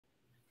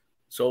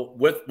So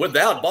with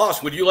that,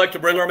 boss, would you like to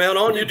bring our man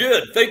on? You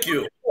did. Thank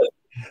you.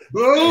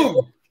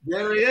 Boom.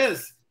 There he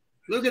is.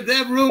 Look at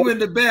that room in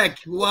the back.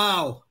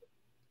 Wow.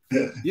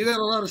 You got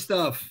a lot of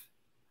stuff.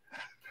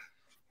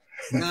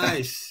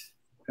 Nice.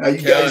 How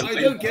you guys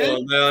doing,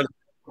 Ken? Man.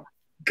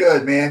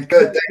 Good, man.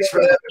 Good. Thanks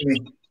for having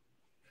me.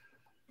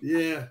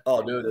 Yeah.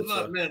 Oh, dude,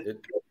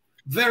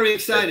 very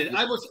excited.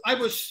 I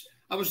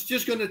was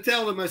just going to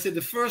tell him. I said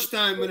the first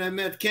time when I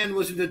met Ken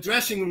was in the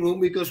dressing room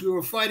because we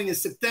were fighting in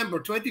September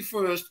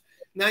 21st,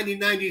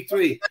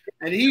 1993,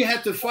 and he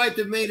had to fight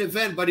the main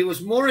event, but he was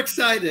more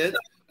excited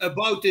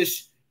about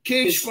this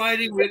cage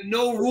fighting with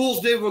no rules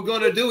they were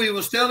going to do. He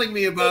was telling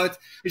me about.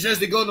 He says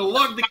they're going to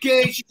lock the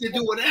cage. You can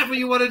do whatever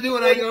you want to do,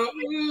 and I go,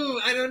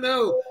 I don't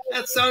know.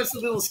 That sounds a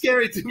little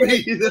scary to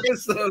me.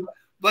 So,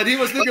 but he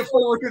was looking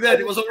forward to that.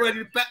 He was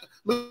already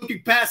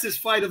looking past his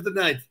fight of the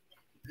night.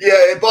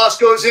 Yeah, and Boss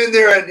goes in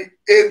there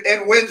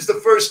and wins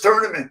the first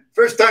tournament.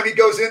 First time he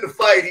goes in to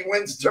fight, he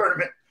wins the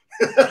tournament.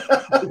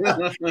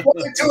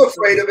 Wasn't too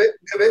afraid of it.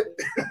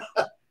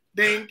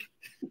 Dink.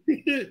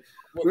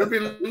 We'll be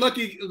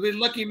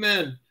lucky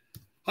man.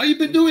 How you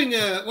been doing?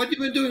 What you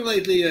been doing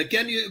lately?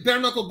 Can you bare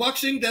knuckle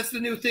boxing? That's the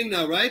new thing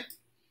now, right?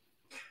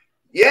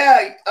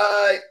 Yeah,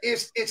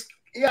 it's it's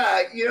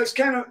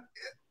kind of,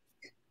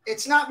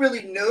 it's not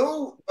really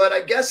new, but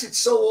I guess it's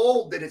so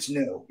old that it's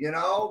new.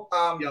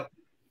 Yep.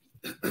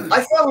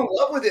 I fell in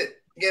love with it,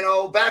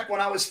 back when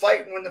I was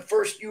fighting in the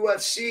first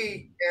UFC,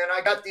 and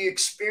I got the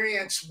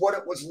experience what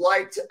it was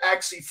like to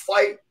actually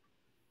fight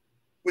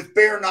with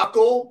bare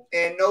knuckle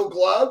and no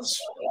gloves,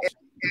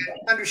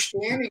 and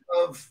understanding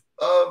of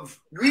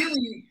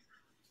really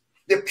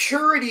the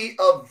purity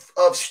of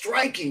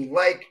striking.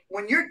 Like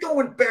when you're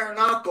doing bare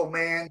knuckle,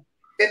 man,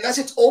 unless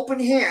it's open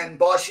hand,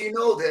 boss, you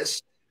know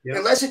this. Yep.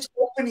 Unless it's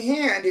open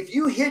hand, if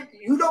you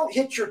don't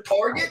hit your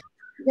target,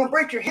 you're gonna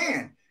break your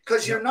hand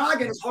because your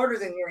noggin is harder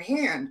than your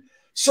hand.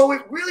 So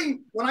it really,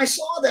 when I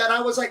saw that, I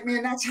was like,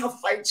 man, that's how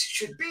fights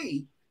should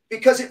be,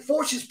 because it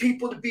forces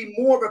people to be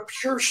more of a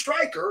pure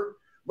striker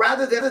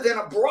rather than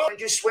a brawl and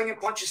just swinging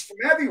punches from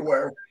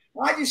everywhere.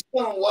 I just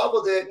fell in love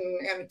with it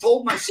and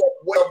told myself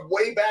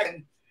way back,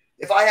 and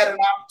if I had an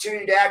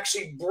opportunity to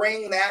actually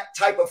bring that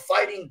type of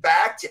fighting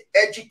back to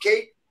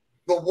educate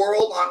the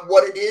world on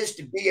what it is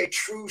to be a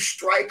true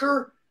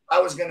striker, I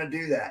was going to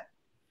do that.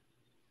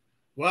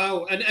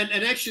 Wow. And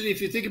actually,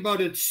 if you think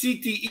about it,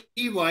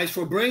 CTE-wise,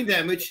 for brain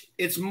damage,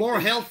 it's more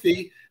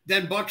healthy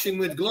than boxing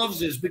with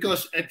gloves is,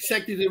 because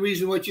exactly the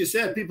reason what you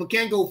said, people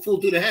can't go full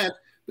to the head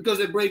because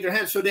they break their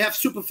head. So they have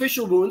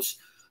superficial wounds,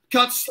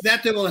 cuts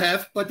that they will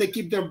have, but they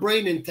keep their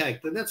brain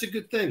intact. And that's a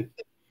good thing.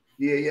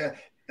 Yeah, yeah.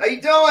 How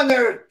you doing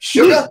there,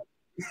 Sugar?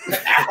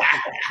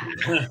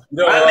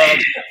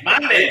 My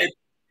man.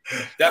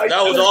 That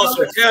was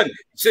awesome. Ken,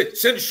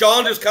 since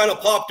Shawn just kind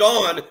of popped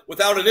on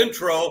without an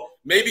intro,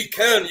 maybe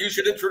Ken, you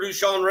should introduce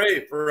Shawn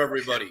Ray for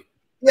everybody.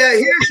 Yeah,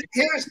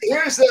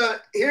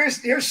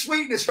 here's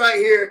sweetness right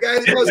here,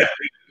 guys.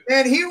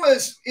 And he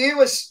was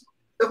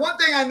the one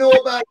thing I know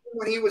about him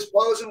when he was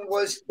posing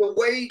was the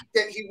way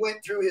that he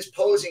went through his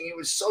posing. He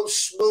was so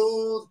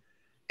smooth,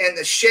 and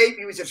the shape,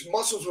 his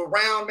muscles were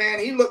round, man.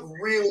 He looked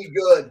really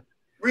good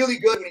when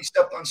he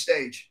stepped on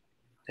stage.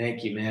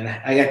 Thank you,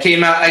 man. I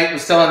came out, I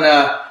was telling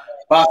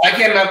Bob, I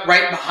came up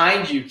right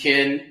behind you,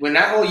 Ken. When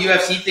that whole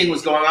UFC thing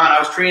was going on, I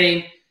was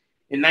training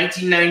in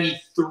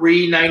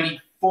 1993,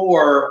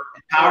 94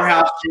 at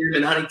Powerhouse Gym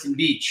in Huntington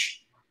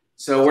Beach.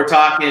 So we're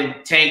talking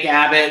Tank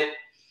Abbott.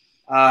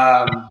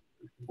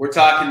 We're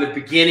talking the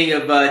beginning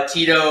of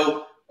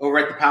Tito over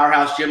at the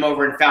Powerhouse Gym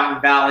over in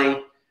Fountain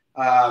Valley.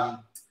 And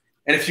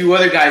a few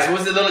other guys. What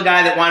was the little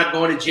guy that wound up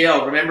going to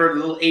jail? Remember the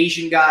little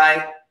Asian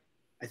guy?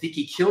 I think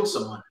he killed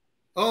someone.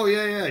 Oh,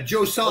 yeah.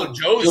 Joe Son. Oh,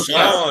 Joe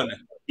Son.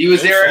 He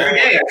was there every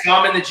day. I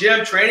saw him in the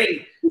gym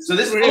training. So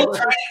this little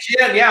tiny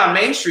gym, on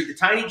Main Street, the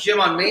tiny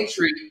gym on Main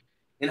Street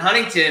in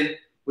Huntington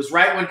was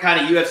right when kind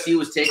of UFC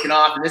was taking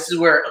off. And this is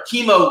where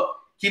Chemo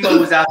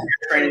was out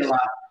there training a lot.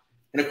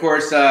 And, of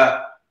course,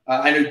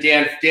 I knew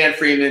Dan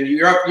Freeman.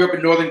 You're up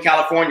in Northern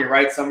California,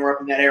 right? Somewhere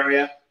up in that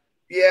area.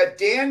 Yeah,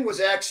 Dan was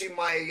actually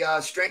my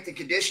strength and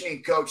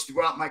conditioning coach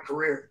throughout my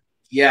career.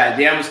 Yeah,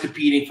 Dan was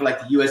competing for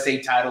like the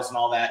USA titles and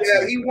all that.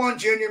 Yeah, he won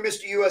Junior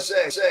Mr.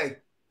 USA.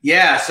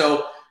 Yeah,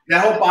 so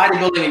that whole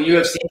bodybuilding and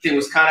UFC thing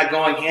was kind of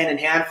going hand in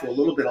hand for a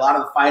little bit. A lot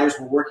of the fighters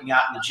were working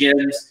out in the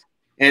gyms.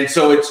 And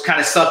so it's kind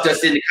of sucked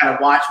us in to kind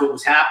of watch what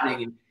was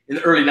happening in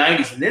the early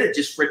 90s. And then it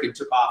just freaking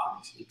took off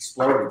and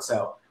exploded.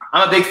 So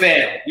I'm a big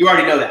fan. You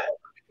already know that.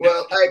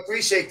 Well, I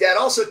appreciate that.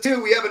 Also,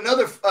 too, we have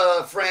another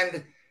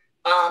friend,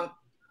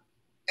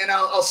 and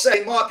I'll set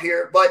him up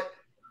here, but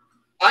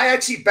I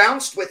actually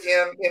bounced with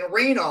him in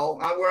Reno,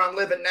 where I'm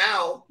living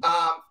now,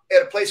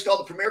 at a place called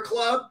the Premier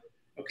Club.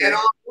 Okay. And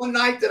on one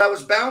night that I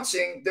was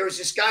bouncing, there was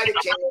this guy that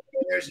came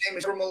in there. His name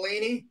is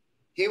Molini.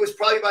 He was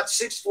probably about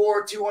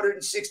 6'4",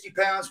 260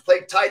 pounds,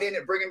 played tight end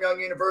at Brigham Young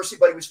University,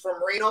 but he was from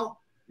Reno.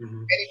 Mm-hmm.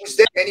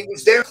 And he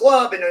was there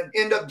club and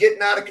ended up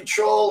getting out of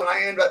control, and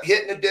I ended up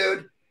hitting the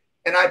dude.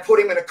 And I put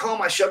him in a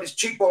coma. I shoved his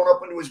cheekbone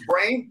up into his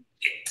brain.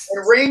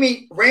 And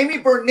Ramy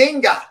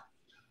Berninga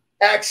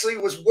actually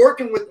was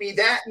working with me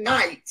that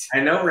night. I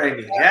know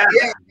Randy. Yeah.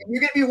 Yeah.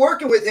 You're going to be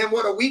working with him,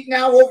 what, a week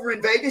now over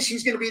in Vegas?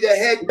 He's going to be the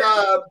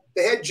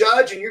head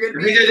judge, and you're going to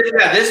be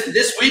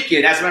this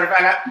weekend. As a matter of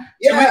fact,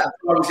 I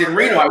was in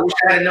Reno. I wish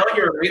I had known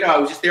you were in Reno. I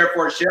was just there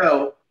for a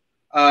show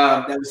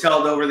that was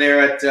held over there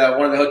at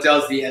one of the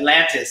hotels, the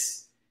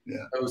Atlantis.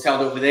 Yeah. It was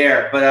held over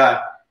there.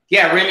 But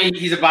yeah, Remy,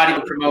 he's a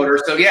bodybuilding promoter.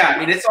 So yeah, I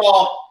mean, it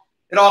all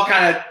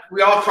kind of,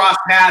 we all crossed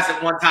paths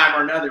at one time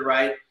or another,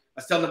 right? I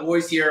was telling the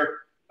boys here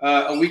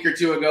a week or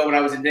two ago when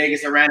I was in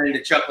Vegas, I ran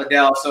into Chuck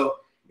Liddell. So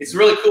it's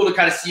really cool to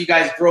kind of see you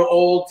guys grow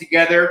old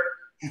together.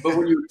 But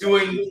when you're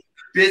doing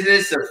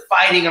business or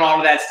fighting and all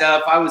of that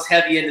stuff, I was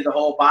heavy into the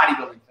whole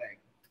bodybuilding thing.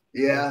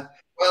 Yeah.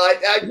 Well,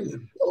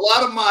 a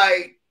lot of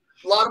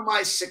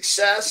my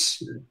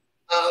success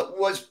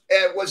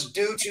was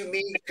due to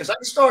me, because I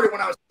started when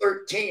I was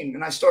 13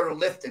 and I started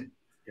lifting.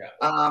 Yeah.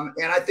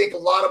 And I think a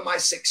lot of my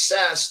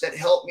success that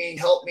helped me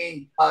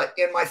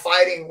in my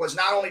fighting was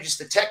not only just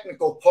the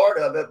technical part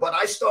of it, but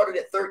I started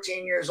at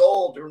 13 years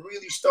old to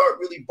really start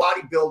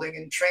bodybuilding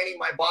and training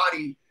my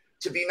body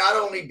to be not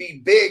only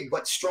be big,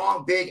 but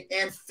strong, big,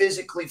 and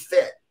physically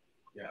fit.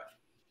 Yeah.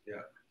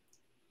 Yeah.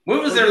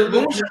 When was your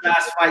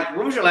last fight?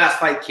 When was your last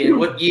fight, kid?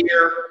 What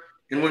year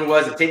and when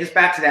was it? Take us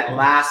back to that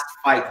last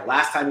fight, the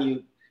last time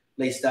you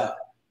laced up.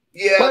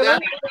 Yeah, I'm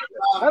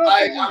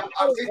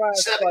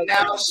 57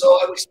 now, so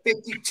I was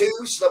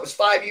 52, so that was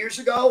 5 years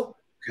ago.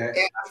 Okay.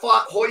 And I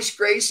fought Hoist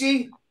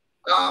Gracie.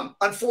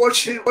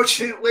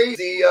 Unfortunately,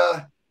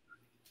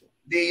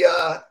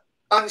 the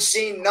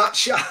unseen nut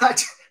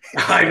shot.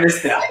 I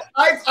missed that.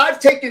 I've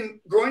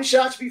taken groin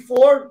shots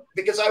before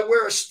because I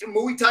wear a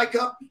Muay Thai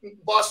cup.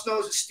 Boss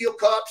knows it's steel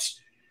cups,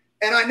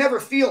 and I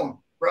never feel them,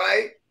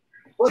 right?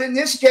 But in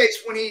this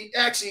case, when he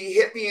actually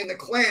hit me in the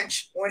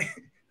clinch, when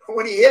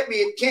he hit me,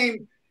 it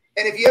came.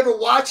 And if you ever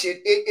watch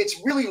it,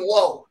 it's really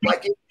low.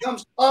 Like it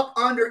comes up,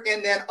 under,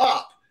 and then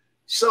up.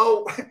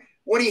 So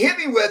when he hit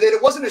me with it,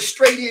 it wasn't a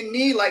straight in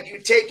knee like you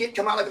take it,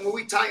 come out like a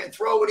Muay Thai and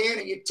throw it in,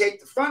 and you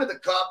take the front of the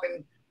cup,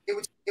 and it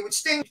would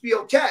sting to be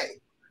okay.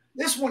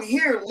 This one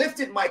here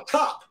lifted my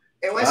cup.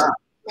 And when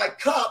my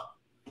cup,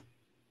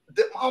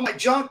 all my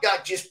junk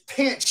got just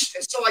pinched.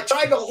 And so I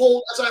tried to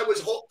hold, as I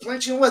was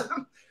clinching with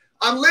him,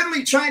 I'm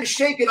literally trying to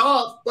shake it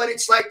off, but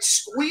it's like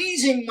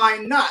squeezing my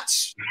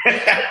nuts.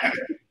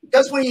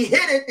 Because when he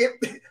hit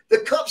it, the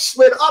cup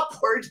slid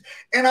upwards,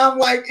 and I'm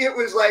like, and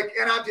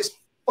I just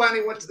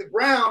finally went to the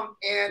ground.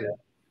 And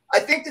I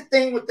think the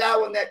thing with that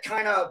one that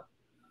kind of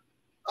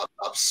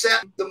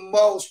upset the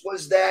most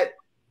was that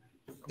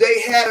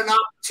they had an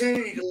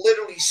opportunity to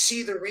literally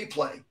see the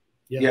replay.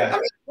 Yeah. I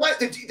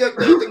mean,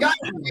 the guy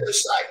on the other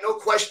side, no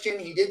question,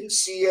 he didn't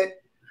see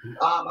it.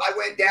 I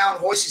went down,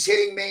 Hoist is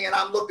hitting me, and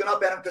I'm looking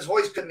up at him because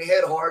Hoist couldn't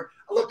hit hard.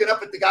 I'm looking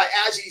up at the guy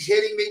as he's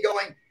hitting me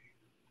going,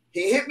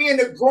 he hit me in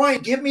the groin,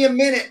 give me a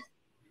minute.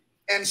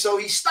 And so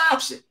he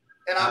stops it.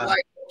 And I'm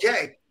like,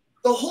 okay.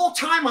 The whole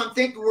time I'm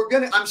thinking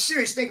I'm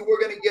serious, thinking we're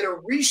going to get a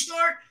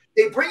restart.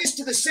 They bring us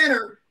to the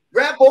center,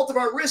 grab both of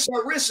our wrists,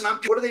 and I'm,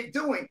 what are they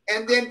doing?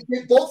 And then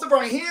did both of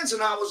our hands,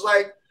 and I was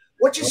like,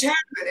 what just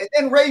happened? And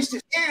then raised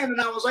his hand, and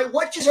I was like,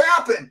 what just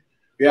happened?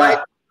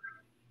 Yeah.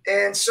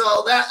 And so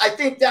I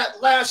think that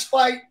last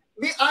fight,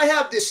 I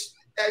have this,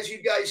 as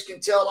you guys can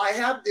tell, I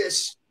have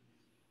this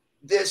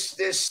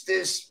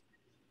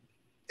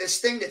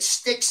thing that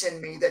sticks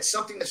in me, that's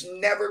something that's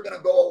never going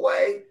to go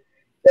away,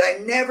 that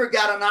I never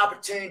got an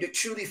opportunity to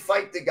truly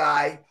fight the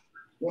guy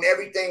when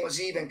everything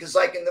was even. Because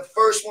like in the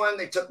first one,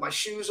 they took my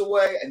shoes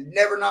away. I'd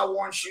never not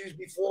worn shoes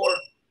before,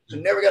 so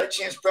never got a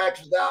chance to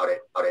practice without it.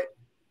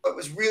 It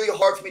was really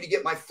hard for me to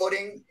get my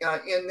footing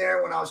in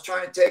there when I was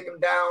trying to take him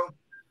down.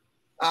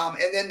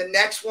 And then the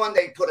next one,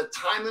 they put a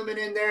time limit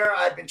in there.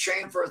 I'd been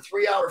training for a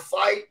 3-hour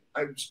fight.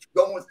 I was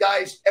going with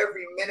guys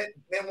every minute,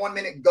 then 1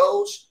 minute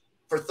goes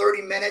for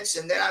 30 minutes,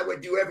 and then I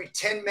would do every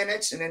 10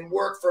 minutes and then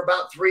work for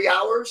about 3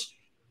 hours,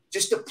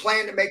 just to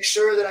plan to make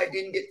sure that I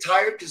didn't get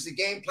tired, because the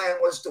game plan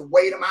was to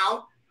wait them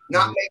out,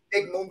 not make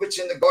big movements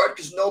in the guard,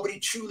 because nobody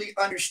truly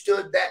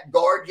understood that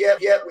guard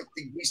yet, at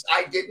least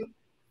I didn't.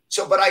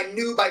 So, but I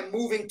knew by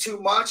moving too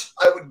much,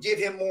 I would give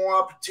him more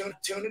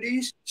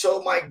opportunities.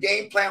 So my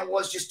game plan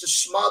was just to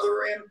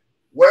smother him,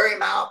 wear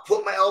him out,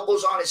 put my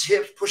elbows on his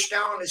hips, push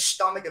down on his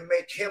stomach, and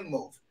make him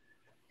move.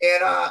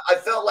 And I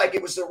felt like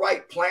it was the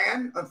right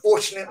plan.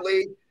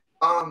 Unfortunately,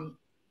 I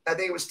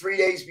think it was 3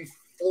 days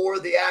before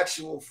the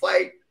actual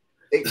fight,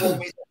 they told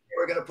me that they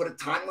were going to put a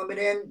time limit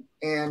in.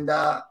 And,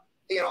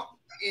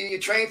 you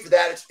train for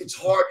that. It's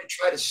hard to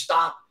try to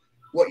stop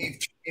what you've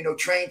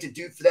trained to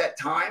do for that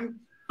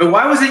time. But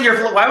why was it your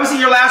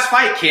last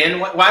fight, Ken?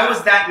 Why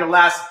was that your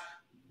last?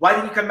 Why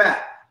didn't you come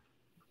back?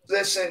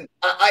 Listen,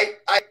 I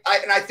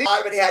think a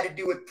lot of it had to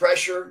do with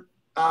pressure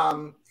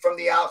from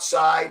the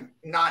outside,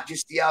 not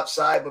just the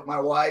outside, but my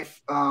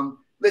wife.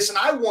 Listen,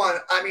 I won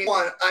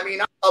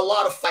a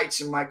lot of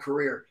fights in my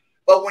career.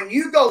 But when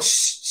you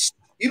lose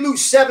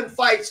 7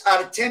 fights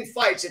out of 10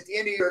 fights at the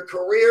end of your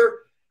career,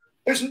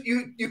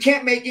 you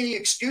can't make any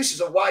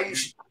excuses of why you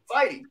should be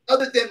fighting,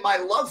 other than my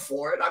love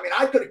for it. I mean,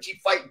 I could have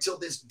kept fighting till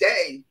this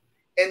day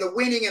And the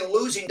winning and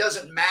losing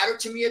doesn't matter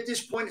to me at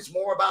this point. It's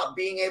more about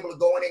being able to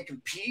go in and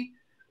compete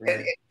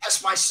and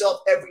test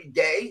myself every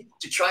day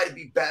to try to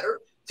be better.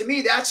 To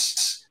me,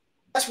 that's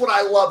what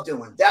I love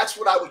doing. That's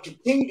what I would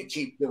continue to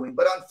keep doing.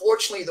 But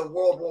unfortunately, the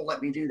world won't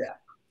let me do that.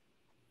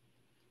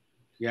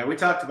 Yeah, we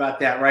talked about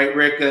that, right,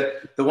 Rick?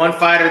 The one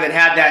fighter that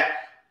had that,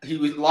 he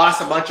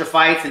lost a bunch of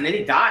fights and then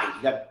he died.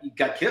 He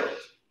got killed.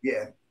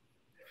 Yeah.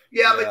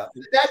 Yeah, but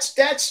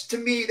that's to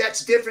me,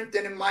 that's different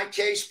than in my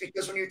case,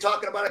 because when you're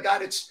talking about a guy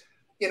that's,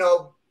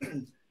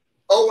 0-11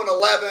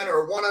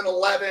 or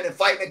 1-11 and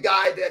fighting a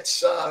guy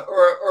that's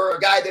or a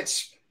guy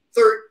that's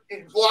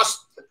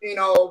lost,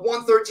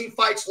 won 13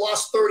 fights,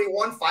 lost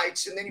 31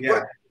 fights, and then you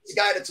put a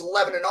guy that's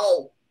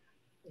 11-0.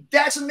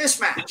 That's a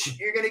mismatch.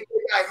 You're going to get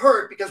a guy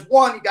hurt because,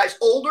 one, the guy's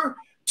older.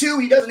 Two,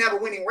 he doesn't have a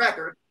winning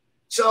record.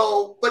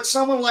 So, but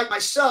someone like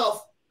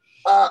myself,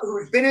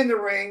 who's been in the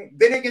ring,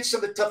 been against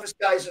some of the toughest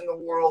guys in the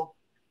world,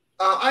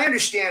 I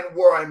understand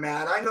where I'm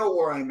at. I know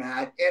where I'm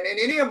at. And in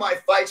any of my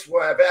fights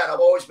where I've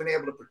always been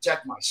able to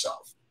protect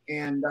myself.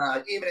 And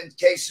even in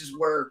cases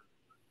where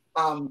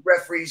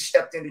referees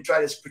stepped in to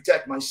try to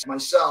protect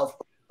myself,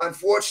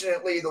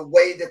 unfortunately, the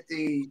way that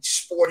the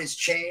sport has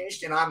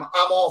changed, and I'm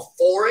all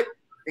for it,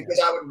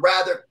 because I would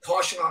rather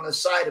caution on the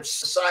side of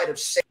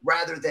safe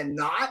rather than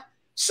not.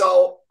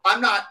 So I'm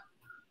not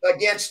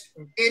against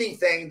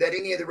anything that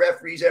any of the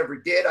referees ever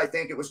did. I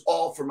think it was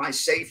all for my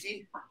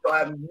safety. So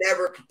I've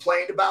never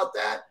complained about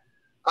that.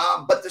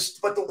 But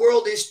the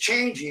world is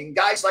changing.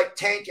 Guys like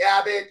Tank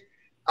Abbott,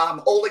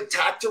 Oleg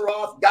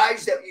Taktarov,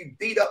 guys that you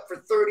beat up for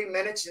 30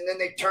 minutes and then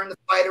they turn the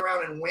fight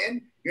around and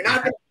win. You're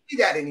not going to see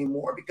that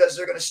anymore because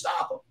they're going to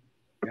stop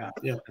them.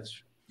 Yeah, that's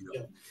true.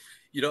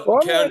 Yeah. Well,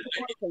 Ken,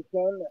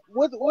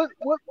 what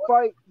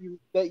fight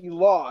that you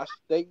lost,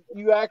 that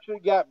you actually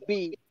got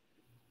beat,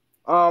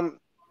 how'd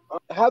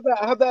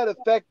that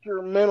affect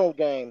your mental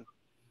game?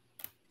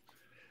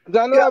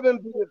 Because I know I've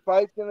been beat at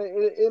fights and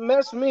it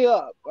messed me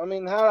up. I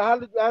mean, how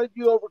did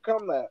you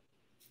overcome that?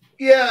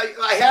 Yeah,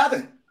 I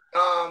haven't.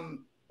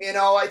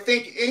 I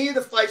think any of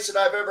the fights that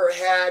I've ever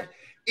had,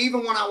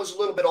 even when I was a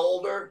little bit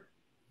older,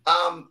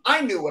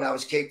 I knew what I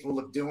was capable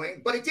of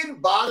doing, but it didn't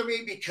bother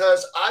me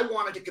because I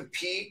wanted to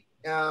compete.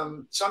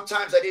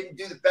 Sometimes I didn't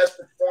do the best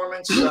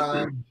performance.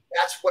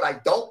 That's what I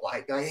don't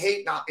like. I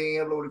hate not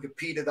being able to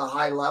compete at a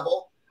high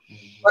level.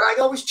 But I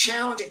always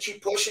challenge and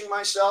keep pushing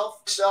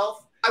myself.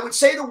 I would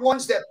say the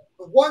ones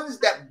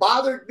that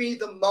bothered me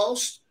the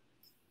most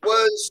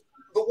was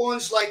the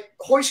ones like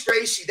Royce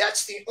Gracie.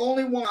 That's the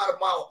only one out of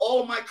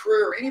all of my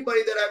career,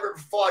 anybody that I've ever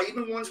fought,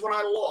 even ones when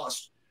I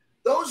lost.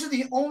 Those are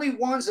the only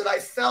ones that I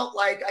felt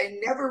like I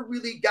never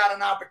really got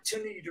an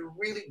opportunity to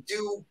really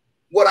do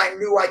what I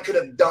knew I could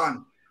have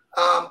done.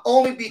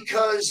 Only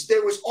because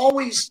there was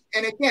always,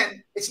 and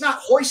again, it's not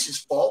Royce's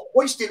fault.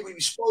 Royce did what he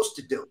was supposed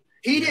to do.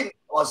 He didn't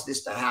cause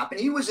this to happen.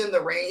 He was in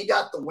the ring. He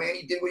got the win.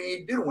 He did what he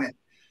needed to do to win.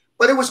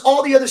 But it was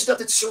all the other stuff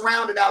that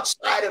surrounded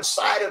outside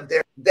of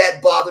there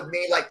that bothered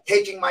me, like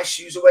taking my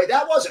shoes away.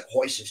 That wasn't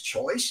Royce's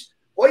choice.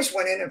 Royce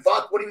went in and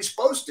fought what he was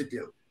supposed to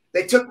do.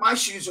 They took my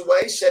shoes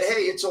away, said,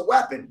 hey, it's a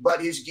weapon, but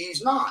his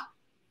gi's not.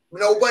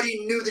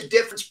 Nobody knew the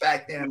difference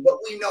back then, but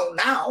we know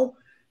now.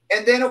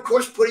 And then, of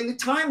course, putting the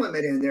time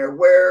limit in there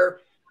where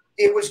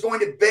it was going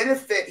to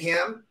benefit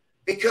him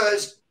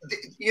because,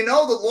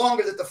 the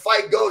longer that the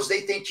fight goes,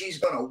 they think he's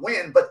going to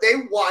win. But they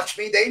watched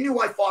me. They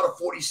knew I fought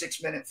a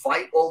 46-minute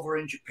fight over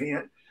in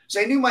Japan. So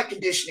they knew my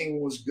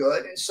conditioning was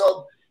good. And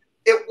so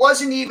it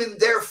wasn't even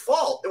their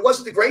fault. It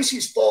wasn't the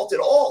Gracie's fault at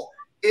all.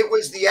 It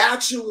was the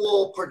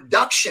actual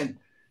production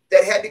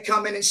that had to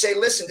come in and say,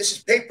 listen, this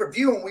is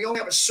pay-per-view, and we only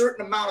have a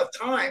certain amount of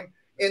time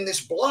in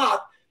this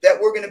block that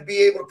we're going to be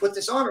able to put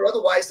this on, or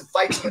otherwise the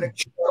fight's going to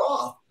shut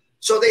off.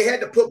 So they had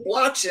to put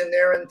blocks in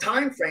there and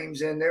time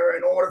frames in there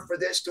in order for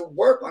this to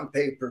work on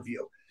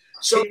pay-per-view.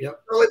 So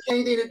it's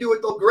anything to do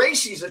with the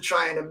Gracies are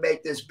trying to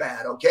make this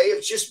bad, okay?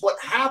 It's just what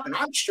happened.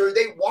 I'm sure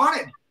they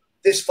wanted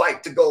this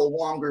fight to go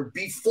longer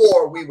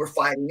before we were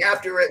fighting.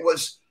 After after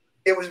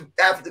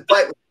the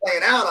fight was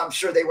playing out, I'm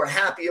sure they were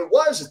happy it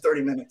was a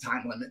 30-minute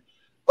time limit.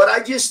 But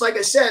like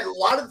I said, a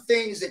lot of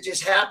things that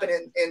just happened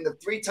in the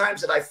 3 times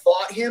that I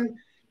fought him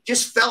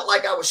just felt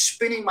like I was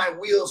spinning my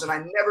wheels and I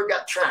never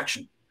got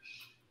traction.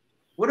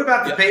 What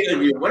about the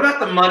pay-per-view? What about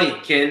the money,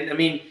 Ken? I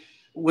mean,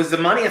 was the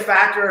money a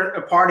factor,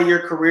 a part of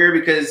your career?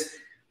 Because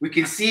we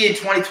can see in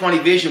 2020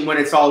 vision when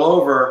it's all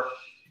over,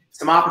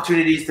 some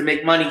opportunities to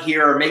make money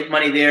here or make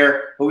money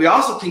there. But we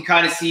also can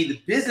kind of see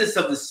the business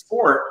of the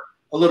sport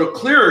a little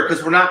clearer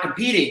because we're not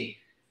competing.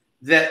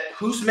 That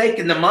who's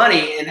making the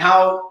money and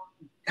how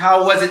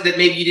was it that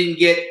maybe you didn't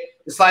get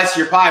the slice of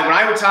your pie? When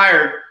I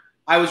retired,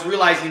 I was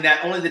realizing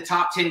that only the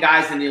top 10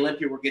 guys in the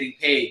Olympia were getting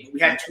paid. We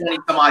had 20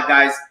 some odd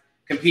guys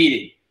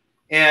competing.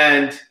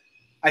 And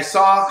I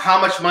saw how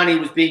much money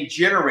was being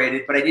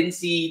generated, but I didn't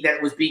see that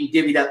it was being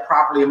divvied up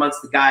properly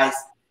amongst the guys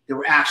that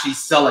were actually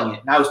selling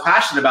it. And I was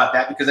passionate about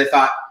that because I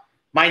thought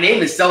my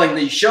name is selling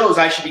these shows.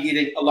 I should be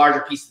getting a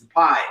larger piece of the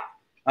pie.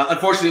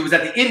 Unfortunately, it was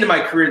at the end of my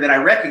career that I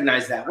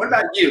recognized that. What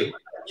about you?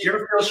 Did you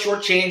ever feel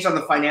shortchanged on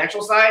the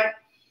financial side?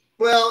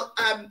 Well,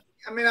 I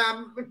mean,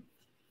 I'm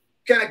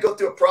kind of go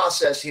through a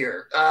process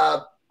here.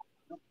 I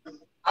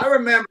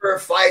remember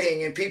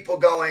fighting and people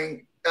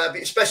going,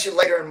 especially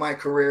later in my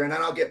career, and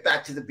then I'll get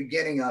back to the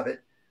beginning of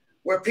it,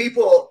 where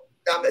people,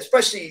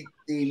 especially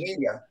the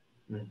media,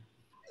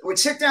 would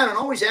sit down and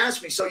always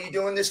ask me, so you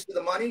doing this for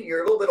the money?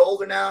 You're a little bit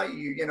older now.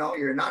 You know,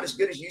 you're not as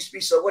good as you used to be.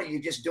 So what, are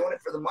you just doing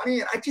it for the money?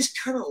 And I just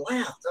kind of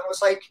laughed. I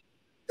was like,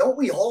 don't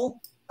we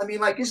all? I mean,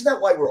 like, isn't that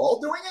why we're all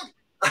doing it?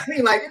 I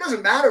mean, like, it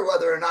doesn't matter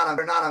whether or not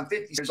I'm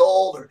 50 years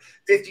old or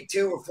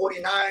 52 or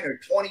 49 or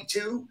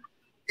 22.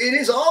 It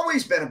has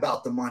always been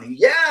about the money.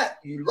 Yeah,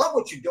 you love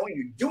what you're doing.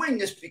 You're doing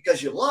this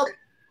because you love it.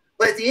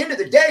 But at the end of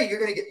the day,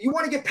 you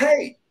want to get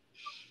paid.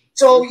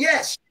 So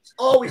yes, it's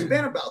always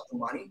been about the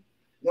money.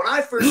 When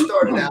I first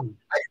started out,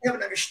 I didn't have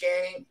an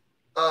understanding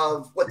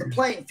of what the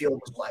playing field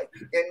was like,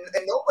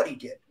 and nobody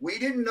did. We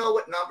didn't know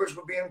what numbers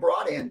were being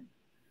brought in.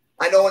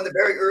 I know in the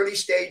very early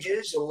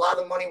stages, a lot of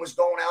the money was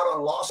going out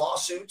on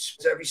lawsuits.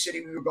 Every city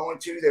we were going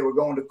to, they were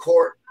going to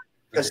court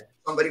because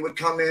somebody would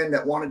come in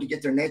that wanted to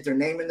get their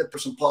name in there for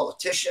some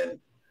politician.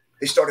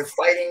 They started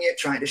fighting it,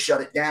 trying to shut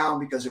it down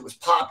because it was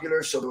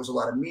popular. So there was a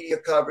lot of media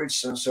coverage.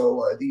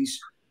 So these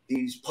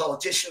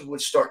politicians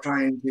would start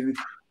trying to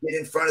get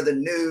in front of the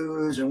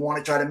news and want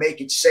to try to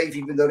make it safe,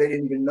 even though they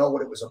didn't even know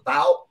what it was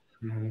about.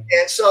 And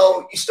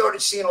so you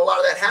started seeing a lot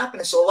of that happen.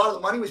 And so a lot of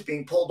the money was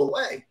being pulled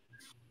away.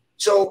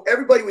 So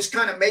everybody was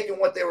kind of making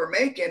what they were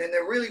making, and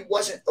there really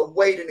wasn't a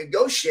way to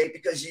negotiate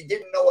because you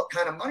didn't know what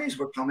kind of monies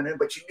were coming in,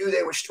 but you knew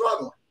they were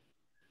struggling.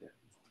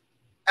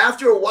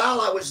 After a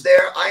while I was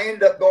there, I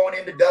ended up going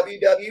into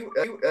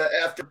WWE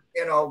after,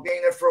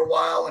 being there for a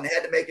while and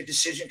had to make a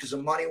decision because the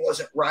money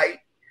wasn't right.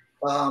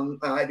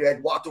 I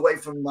had walked away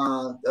from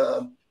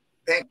the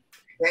bank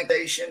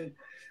station,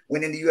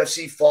 went into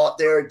UFC, fought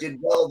there, did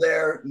well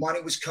there.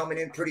 Money was coming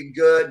in pretty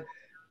good.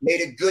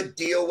 Made a good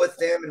deal with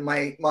them in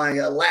my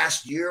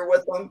last year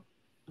with them.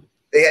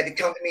 They had to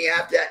come to me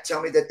after that,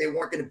 tell me that they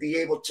weren't going to be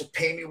able to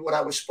pay me what I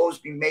was supposed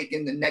to be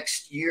making the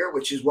next year,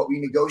 which is what we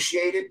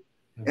negotiated.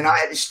 And I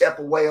had to step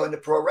away into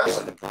pro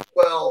wrestling.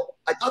 Well,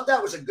 I thought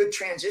that was a good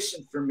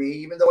transition for me,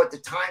 even though at the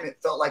time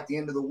it felt like the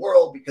end of the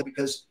world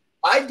because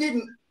I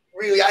didn't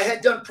really, I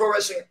had done pro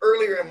wrestling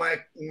earlier in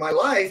my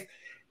life,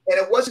 and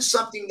it wasn't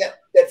something that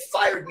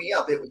fired me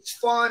up. It was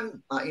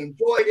fun. I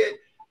enjoyed it,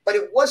 but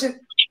it wasn't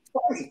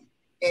funny.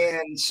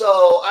 And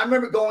so I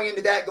remember going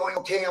into that going,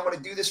 okay, I'm going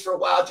to do this for a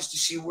while just to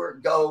see where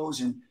it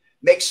goes and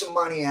make some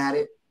money at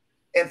it.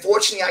 And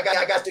fortunately, I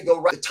got to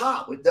go right to the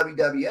top with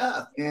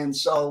WWF. And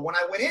so when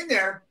I went in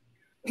there,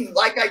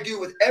 like I do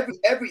with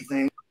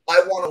everything,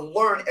 I want to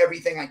learn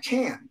everything I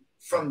can,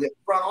 from the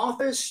front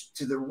office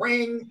to the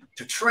ring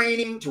to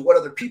training to what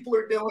other people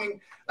are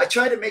doing. I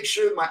try to make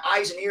sure my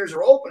eyes and ears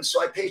are open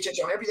so I pay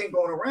attention on everything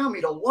going around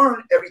me to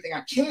learn everything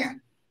I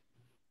can.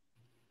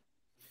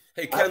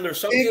 Hey, Ken, there's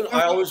something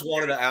I always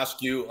wanted to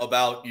ask you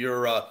about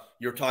your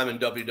time in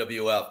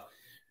WWF.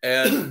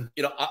 And,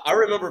 I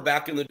remember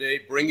back in the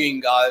day bringing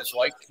guys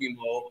like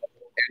Kimo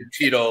and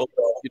Tito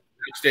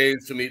stage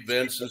to meet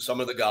Vince and some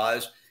of the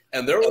guys.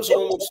 And there was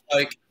almost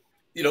like,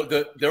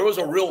 there was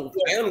a real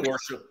fan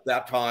worship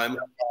that time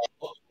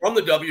from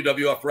the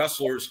WWF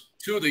wrestlers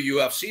to the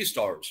UFC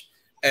stars.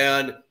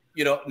 And,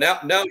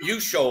 now you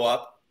show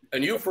up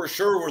and you for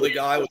sure were the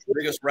guy with the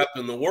biggest rep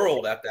in the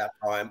world at that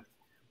time.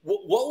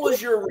 What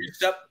was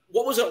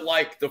what was it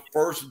like the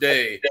first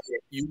day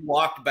you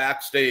walked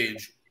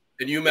backstage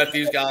and you met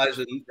these guys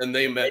and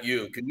they met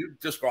you? Can you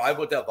describe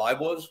what that vibe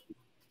was?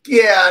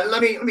 Yeah,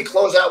 let me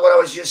close out what I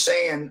was just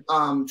saying.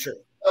 Sure.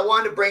 I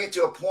wanted to bring it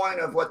to a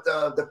point of what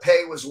the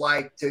pay was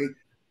like to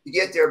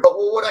get there. But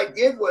what I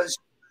did was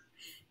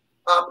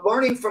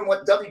learning from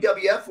what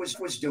WWF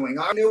was doing.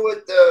 I knew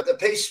what the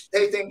pay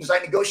thing because I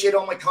negotiated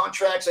all my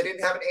contracts. I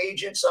didn't have an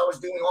agent, so I was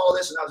doing all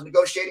this and I was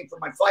negotiating for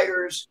my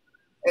fighters.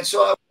 And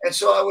so I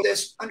was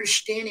just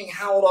understanding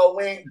how it all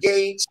went,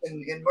 gates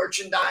and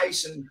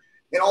merchandise and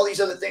all these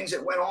other things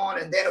that went on.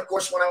 And then, of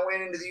course, when I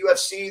went into the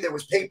UFC, there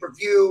was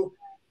pay-per-view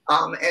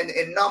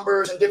and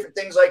numbers and different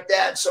things like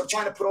that. So I'm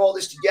trying to put all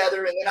this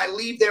together. And then I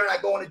leave there and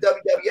I go into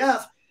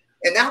WWF.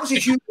 And that was a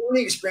huge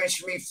learning experience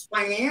for me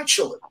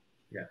financially.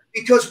 Yeah.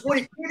 Because what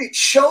it did, it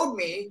showed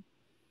me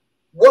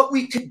what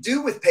we could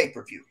do with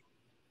pay-per-view.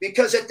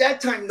 Because at that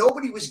time,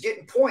 nobody was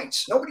getting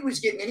points. Nobody was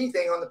getting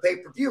anything on the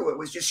pay-per-view. It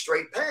was just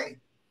straight pay.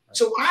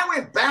 So when I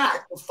went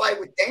back to fight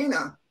with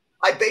Dana,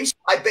 I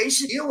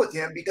basically deal with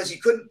him because he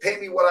couldn't pay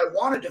me what I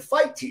wanted to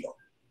fight Tito.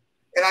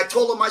 And I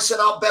told him, I said,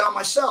 I'll bet on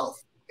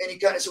myself. And he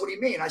kind of said, what do you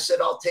mean? I said,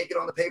 I'll take it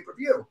on the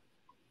pay-per-view.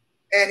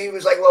 And he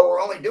was like, well,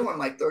 we're only doing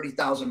like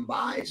 30,000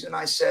 buys. And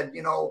I said,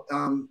 I'll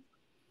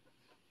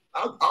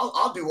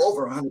do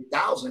over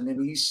 100,000.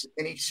 And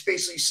he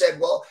basically said,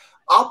 well,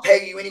 I'll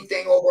pay you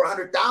anything over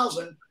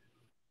 100,000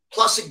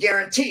 plus a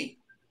guarantee.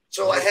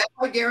 So I had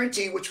my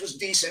guarantee, which was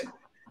decent.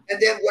 And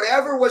then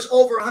whatever was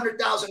over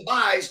 100,000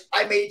 buys,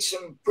 I made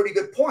some pretty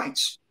good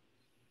points.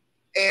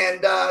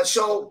 And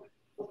so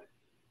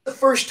the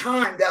first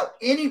time that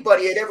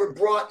anybody had ever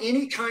brought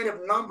any kind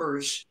of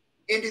numbers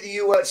into the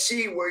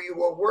UFC where you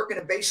were working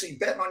and basically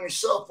betting on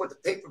yourself what the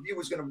pay-per-view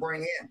was going to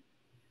bring in.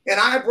 And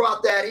I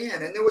brought that in.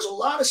 And there was a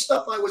lot of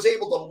stuff I was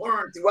able to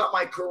learn throughout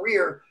my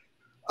career,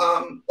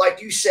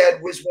 like you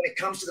said, was when it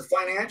comes to the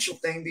financial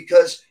thing,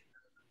 because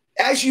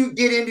as you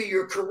get into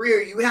your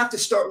career, you have to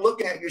start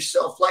looking at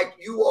yourself like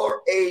you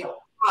are a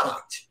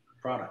product.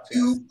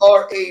 You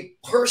are a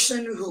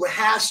person who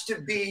has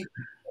to be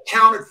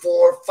accounted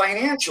for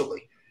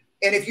financially.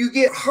 And if you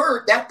get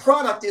hurt, that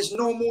product is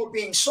no more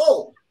being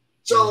sold.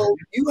 So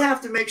you have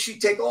to make sure you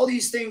take all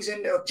these things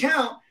into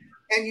account,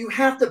 and you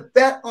have to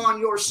bet on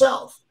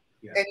yourself.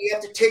 And you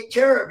have to take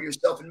care of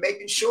yourself and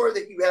making sure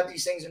that you have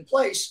these things in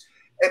place.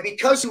 And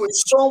because there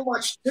was so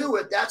much to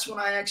it, that's when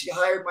I actually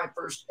hired my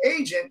first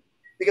agent,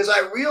 because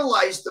I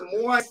realized the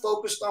more I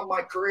focused on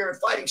my career in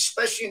fighting,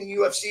 especially in the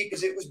UFC,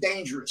 because it was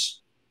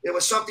dangerous. It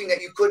was something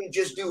that you couldn't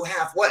just do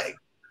halfway.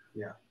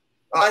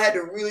 I had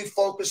to really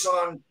focus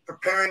on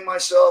preparing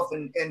myself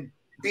and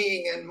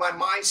being in my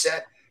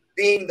mindset,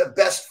 being the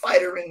best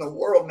fighter in the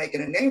world,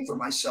 making a name for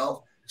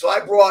myself. So I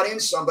brought in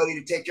somebody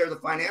to take care of the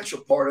financial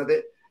part of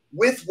it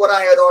with what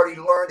I had already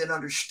learned and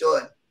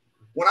understood.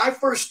 When I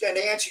first, and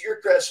to answer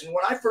your question,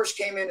 when I first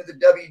came into the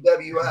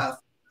WWF,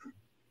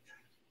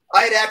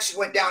 I had actually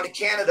went down to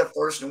Canada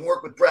first and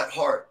worked with Bret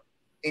Hart,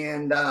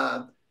 and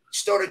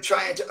started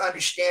trying to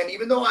understand,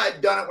 even though I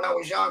had done it when I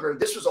was younger,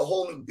 this was a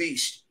whole new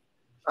beast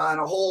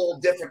and a whole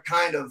different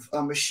kind of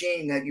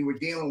machine that you were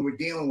dealing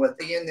with.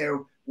 The in there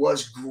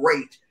was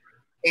great.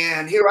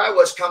 And here I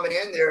was coming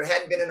in there,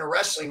 hadn't been in a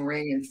wrestling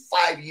ring in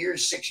 5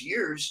 years, 6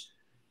 years.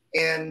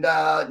 And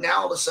now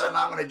all of a sudden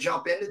I'm going to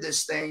jump into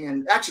this thing.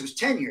 And actually it was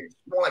 10 years,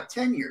 more like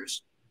 10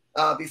 years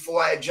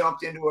before I had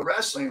jumped into a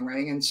wrestling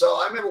ring. And so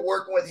I remember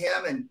working with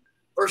him, and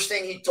first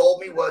thing he told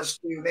me was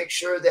to make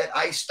sure that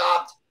I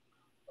stopped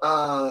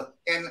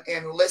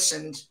and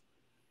listened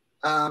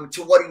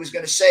to what he was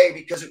going to say,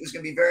 because it was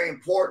going to be very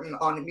important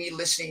on me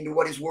listening to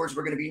what his words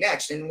were going to be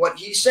next. And what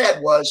he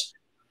said was,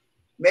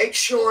 make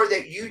sure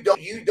that you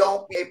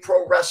don't be a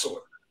pro wrestler.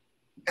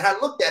 And I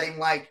looked at him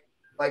like,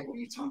 what are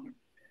you talking about?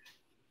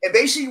 And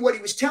basically what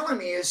he was telling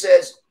me is,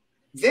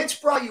 Vince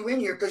brought you in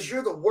here because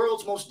you're the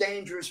world's most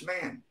dangerous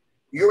man.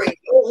 You're a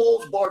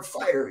no-holds-barred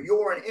fighter.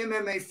 You're an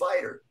MMA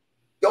fighter.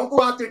 Don't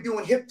go out there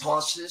doing hip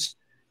tosses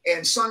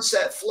and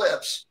sunset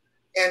flips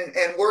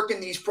and work in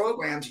these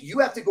programs. You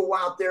have to go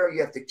out there.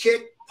 You have to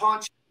kick,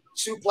 punch,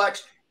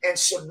 suplex, and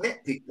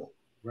submit people.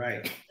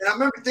 Right. And I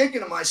remember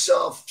thinking to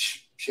myself,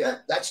 shit,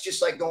 that's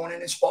just like going in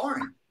and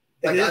sparring.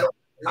 Like, I don't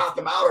knock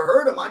him out or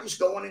hurt him. I just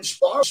go in and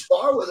spar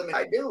with him, and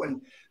I do.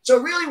 And so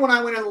really when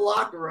I went in the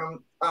locker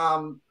room,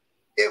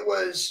 it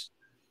was,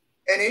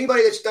 and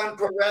anybody that's done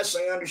pro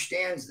wrestling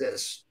understands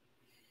this,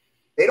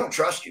 they don't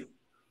trust you.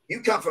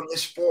 You come from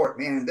this sport,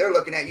 man, they're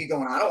looking at you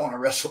going, I don't want to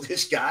wrestle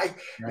this guy.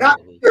 Right. Not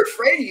because they're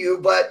afraid of you,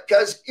 but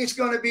because it's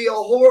going to be a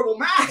horrible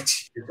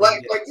match.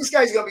 Like this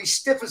guy's going to be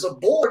stiff as a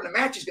board, and the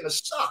match is going to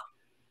suck.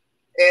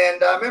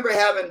 And I remember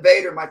having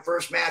Vader my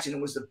first match, and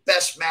it was the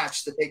best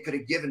match that they could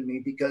have given me,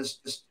 because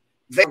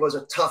Vader was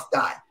a tough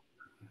guy.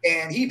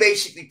 And he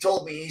basically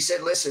told me, he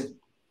said, listen,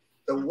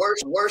 the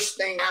worst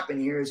thing happen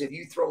here is if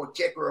you throw a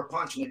kick or a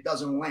punch and it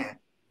doesn't land.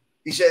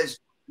 He says,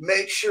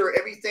 make sure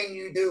everything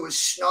you do is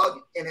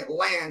snug and it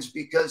lands,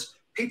 because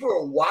people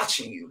are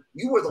watching you.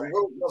 You are the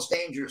world's most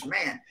dangerous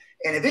man.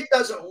 And if it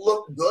doesn't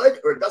look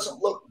good or it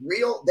doesn't look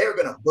real, they're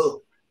going to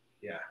boo.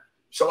 Yeah.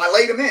 So I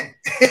laid him in.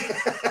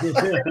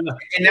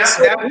 And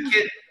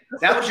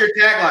that was your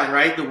tagline,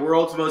 right? The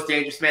world's most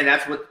dangerous man.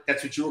 That's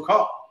what you were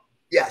called.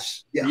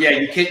 Yes. Yeah. Yeah.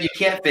 You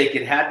can't fake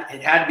it. It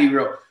had to be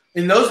real.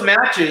 In those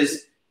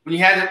matches, when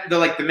you had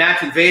the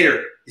match with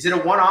Vader, is it a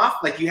one-off?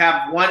 Like you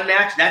have one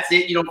match, that's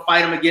it? You don't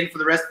fight him again for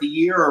the rest of the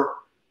year or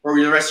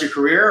the rest of your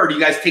career? Or do you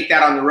guys take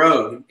that on the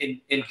road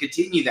and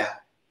continue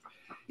that?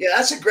 Yeah,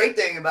 that's a great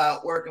thing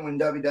about working with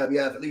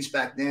WWF, at least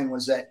back then,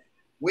 was that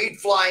we'd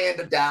fly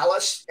into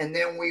Dallas, and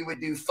then we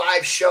would do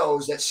 5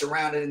 shows that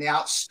surrounded in the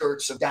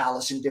outskirts of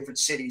Dallas in different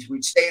cities.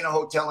 We'd stay in a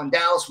hotel in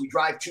Dallas. We'd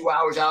drive 2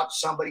 hours out to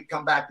somebody,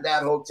 come back to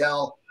that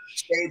hotel,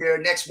 stay there.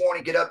 Next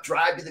morning, get up,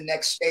 drive to the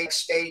next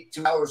state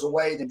 2 hours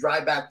away, then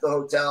drive back to the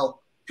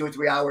hotel 2 or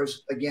 3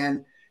 hours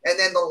again. And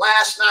then the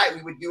last night,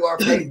 we would do our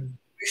pay-per-view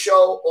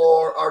show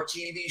or our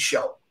TV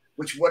show,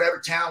 which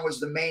whatever town was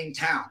the main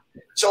town.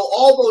 So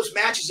all those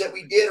matches that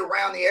we did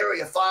around the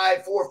area, 4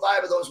 or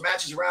 5 of those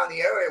matches around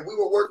the area, we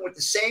were working with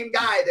the same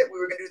guy that we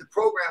were going to do the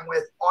program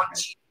with on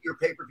TV or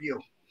pay-per-view.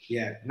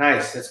 Yeah,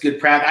 nice. That's good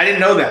practice. I didn't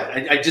know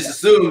that. I just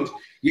assumed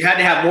you had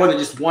to have more than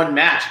just one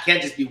match. It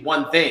can't just be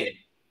one thing.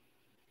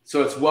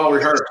 So it's well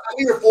rehearsed.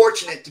 We were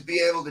fortunate to be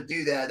able to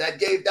do that.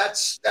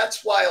 That's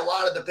why a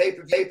lot of the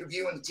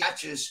pay-per-view and the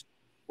matches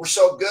were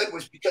so good,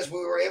 was because we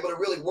were able to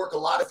really work a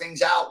lot of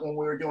things out when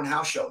we were doing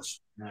house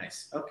shows.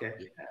 Nice. Okay.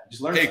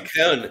 Just learn. Hey,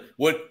 something. Ken,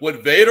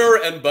 would Vader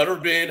and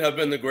Butterbean have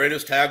been the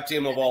greatest tag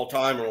team of all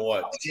time, or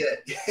what? Yeah,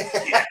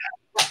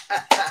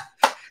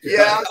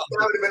 that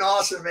would have been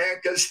awesome, man.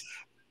 Because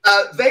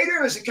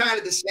Vader is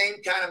the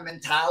same kind of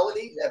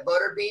mentality that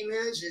Butterbean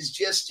is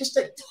just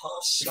a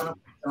tough son of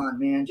a gun,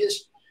 man.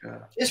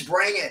 Just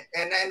bring it.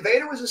 And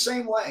Vader was the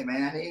same way,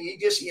 man.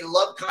 He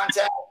loved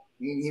contact.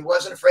 He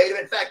wasn't afraid of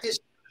it. In fact, if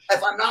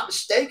I'm not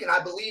mistaken,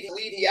 I believe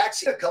he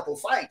actually had a couple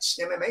fights,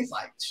 MMA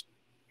fights.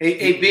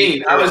 Hey,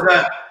 Bean,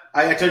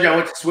 I told you I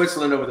went to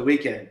Switzerland over the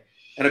weekend.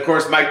 And, of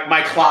course,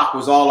 my clock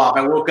was all off.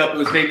 I woke up, it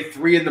was maybe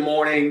 3 in the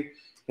morning.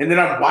 And then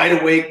I'm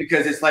wide awake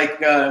because it's like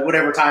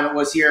whatever time it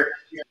was here.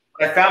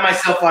 I found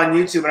myself on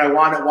YouTube and I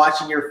wound up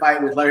watching your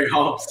fight with Larry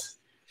Holmes.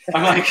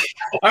 I'm like,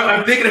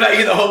 I'm thinking about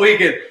you the whole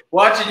weekend,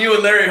 watching you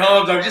and Larry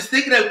Holmes. I was just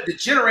thinking of the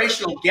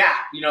generational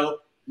gap. You know,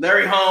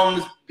 Larry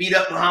Holmes beat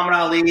up Muhammad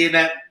Ali in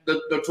that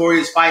the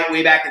notorious fight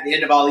way back at the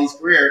end of Ali's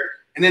career.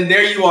 And then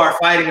there you are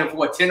fighting him for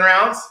what, 10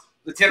 rounds?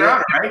 The 10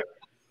 round, right?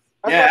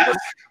 Yeah.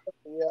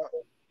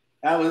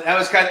 That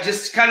was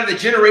kind of the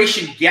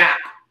generation gap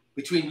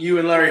between you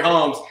and Larry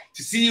Holmes.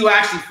 To see you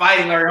actually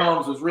fighting Larry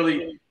Holmes was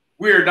really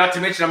weird, not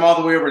to mention I'm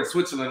all the way over in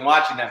Switzerland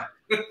watching that.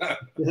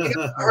 It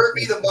hurt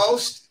me the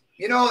most.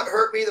 You know what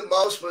hurt me the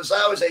most was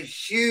I was a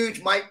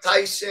huge Mike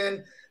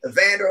Tyson,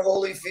 Evander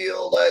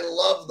Holyfield. I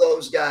love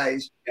those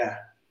guys. Yeah.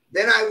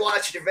 Then I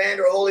watched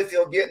Evander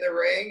Holyfield get in the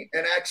ring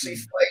and actually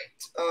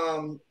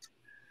fight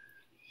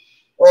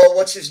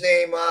what's his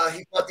name?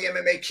 He fought the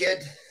MMA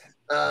kid.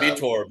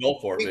 Vitor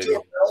Belfort.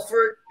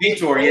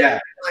 Vitor, yeah.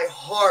 My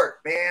heart,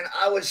 man.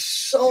 I was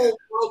so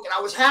broken.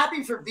 I was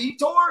happy for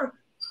Vitor,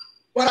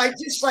 but I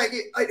just like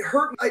it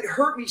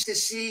hurt me to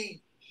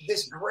see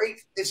this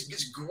great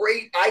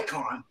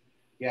icon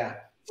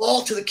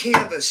fall to the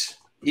canvas.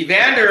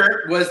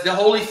 Evander was the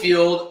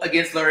Holyfield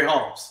against Larry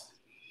Holmes.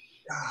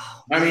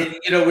 Oh, I mean,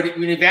 you know,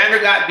 when Evander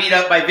got beat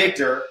up by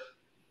Victor,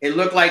 it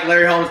looked like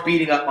Larry Holmes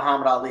beating up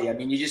Muhammad Ali. I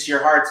mean,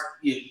 your heart's,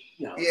 you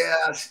know. Yeah.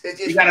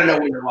 You got to know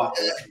what you're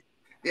watching.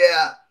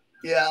 Yeah.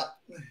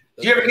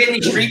 Did you ever get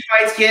any street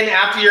fights, Ken,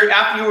 after you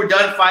were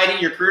done fighting,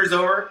 your career's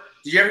over?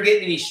 Did you ever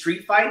get any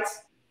street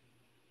fights?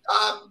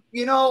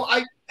 You know,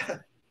 I'm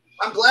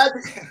glad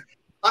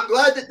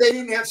that they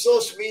didn't have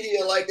social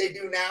media like they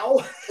do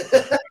now.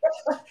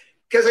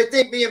 Because I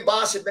think me and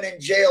Bas have been in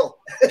jail.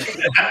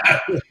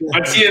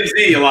 On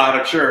TMZ a lot,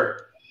 I'm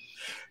sure.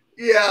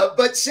 Yeah,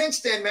 but since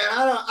then, man,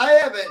 I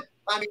haven't.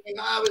 I mean,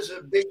 I was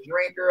a big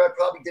drinker. I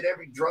probably did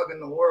every drug in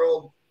the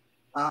world,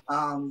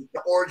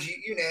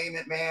 orgy, you name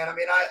it, man. I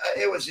mean,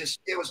 it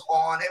was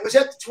on. It was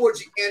towards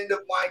the end of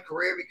my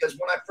career because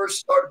when I first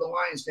started the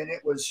Lions Den,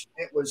 it was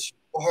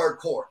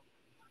hardcore.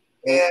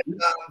 And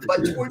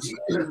but towards the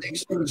end,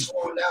 things started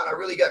slowing down. I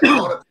really got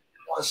caught up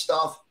in a lot of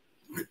stuff.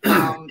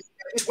 I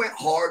just went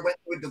hard. Went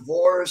through a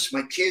divorce.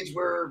 My kids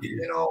were,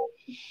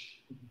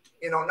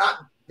 not.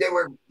 They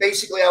were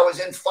basically. I was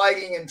in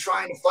fighting and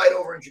trying to fight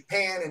over in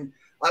Japan, and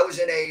I was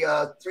in a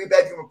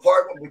 3-bedroom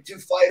apartment with 2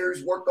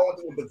 fighters. Work going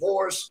through a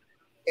divorce,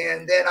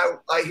 and then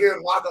I hear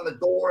a knock on the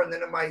door, and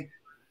then my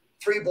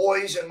 3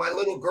 boys and my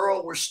little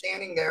girl were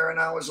standing there, and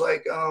I was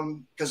like,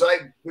 because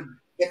I would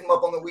pick them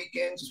up on the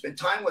weekends and spend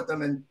time with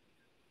them, and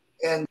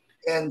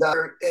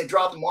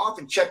dropped them off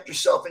and checked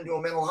herself into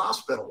a mental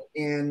hospital.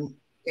 And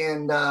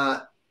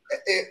I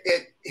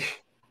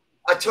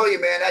tell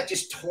you, man, that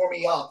just tore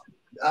me up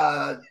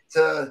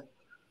to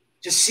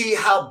see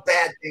how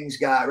bad things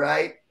got,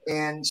 right?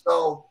 And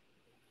so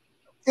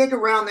I think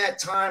around that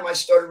time, I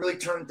started really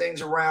turning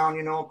things around.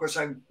 You know, of course,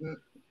 I'm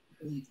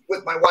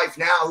with my wife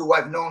now, who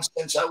I've known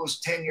since I was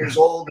 10 years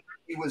old.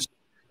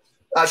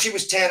 She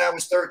was 10, I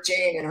was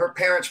 13, and her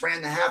parents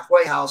ran the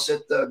halfway house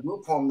at the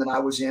group home that I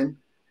was in.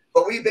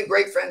 But we've been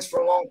great friends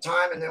for a long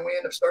time, and then we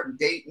ended up starting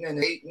dating,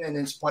 and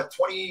it's what,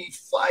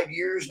 25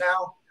 years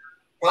now,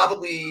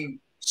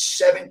 probably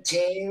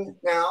 17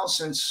 now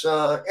since.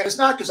 And it's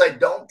not because I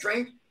don't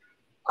drink.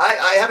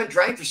 I haven't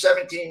drank for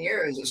 17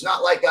 years. It's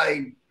not like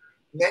I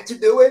meant to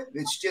do it.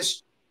 It's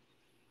just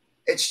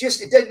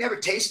it never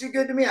tasted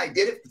good to me. I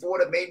did it for what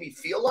it made me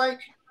feel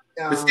like.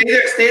 But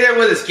stay there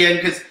with us, Ken,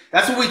 because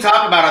that's what we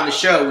talk about on the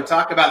show. We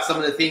talk about some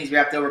of the things we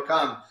have to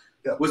overcome.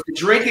 Yeah. Was the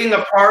drinking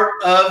a part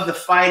of the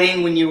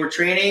fighting when you were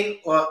training?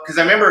 Because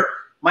I remember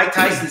Mike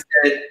Tyson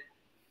said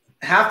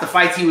half the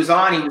fights he was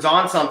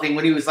on something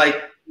when he was like,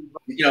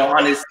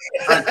 on his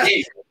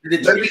team.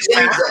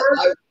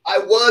 I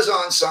was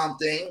on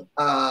something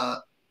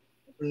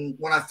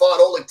when I fought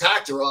Oleg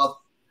Taktarov.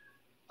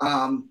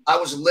 I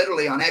was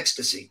literally on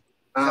ecstasy.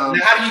 Now,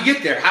 how do you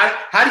get there?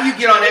 How do you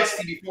get on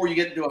ecstasy before you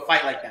get into a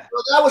fight like that?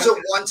 Well, that was a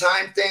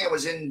one-time thing. I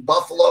was in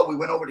Buffalo. We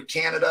went over to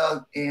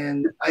Canada,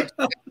 and I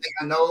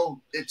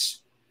know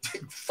it's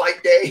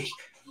fight day.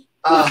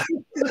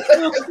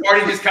 The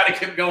party just kind of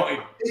kept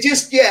going.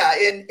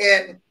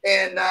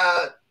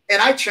 And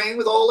I trained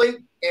with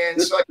Oleg,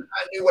 and so I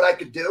knew what I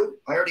could do.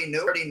 I already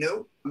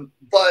knew,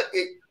 but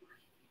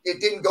it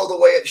didn't go the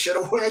way it should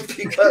have went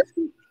because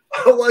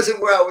I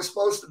wasn't where I was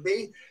supposed to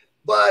be.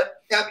 But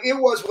it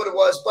was what it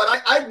was. But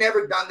I'd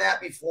never done that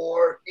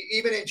before,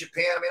 even in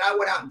Japan. I mean, I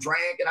went out and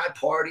drank and I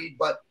partied,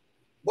 but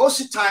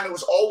most of the time it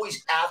was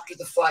always after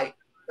the fight.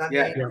 I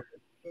mean,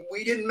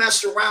 we didn't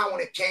mess around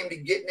when it came to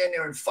getting in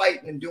there and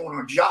fighting and doing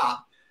our job.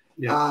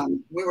 Yeah.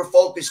 We were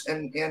focused,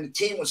 and the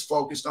team was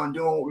focused on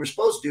doing what we were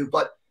supposed to do.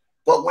 But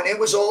when it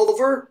was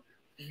over,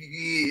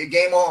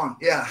 game on.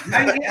 Yeah.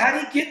 How do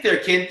you get there,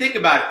 Ken? Think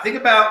about it. Think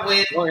about when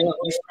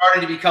you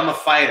started to become a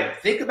fighter.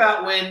 Think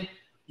about when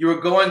you were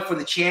going for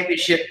the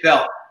championship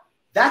belt.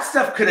 That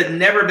stuff could have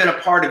never been a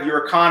part of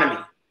your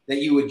economy, that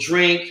you would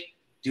drink,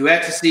 do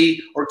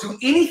ecstasy, or do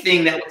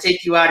anything that would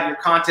take you out of your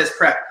contest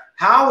prep.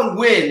 How and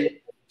when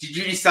did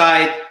you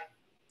decide,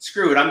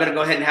 screw it, I'm going to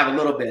go ahead and have a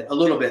little bit,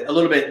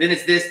 then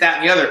it's this, that,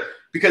 and the other?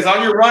 Because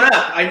on your run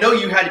up, I know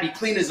you had to be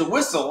clean as a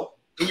whistle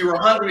and you were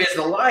hungry as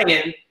a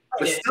lion,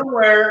 but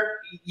somewhere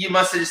you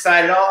must have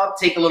decided, oh, I'll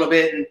take a little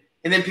bit,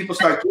 and then people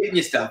start giving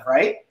you stuff,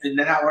 right? Isn't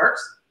that how it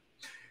works?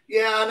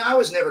 Yeah, and I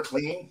was never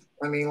clean.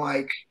 I mean,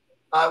 like,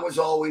 I was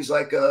always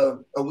like a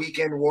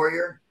weekend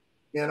warrior,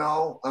 you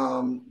know.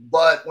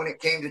 But when it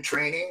came to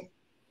training,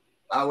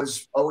 I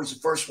was always the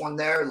first one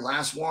there, the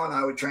last one.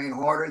 I would train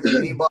harder than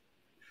anybody.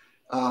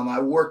 I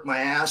worked my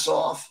ass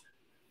off,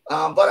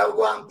 but I would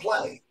go out and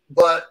play.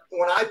 But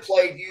when I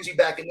played, usually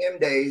back in them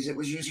days, it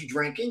was usually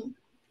drinking,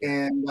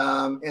 and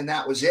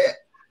that was it.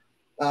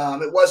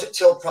 It wasn't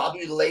until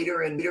probably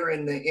later in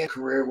the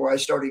career where I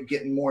started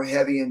getting more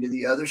heavy into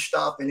the other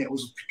stuff, and it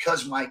was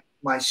because my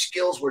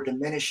skills were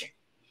diminishing.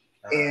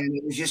 And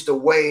it was just a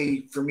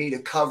way for me to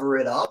cover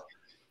it up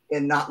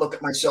and not look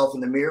at myself in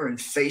the mirror and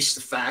face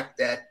the fact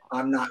that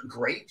I'm not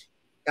great.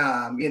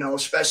 You know,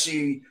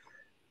 especially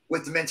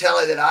with the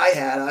mentality that I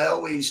had, I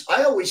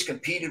always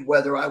competed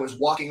whether I was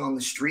walking on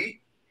the street.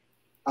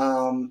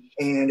 And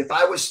if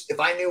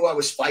I knew I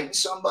was fighting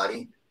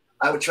somebody,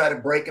 I would try to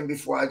break them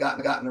before I got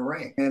in the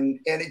ring.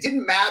 And it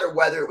didn't matter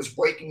whether it was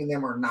breaking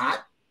them or not.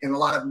 And a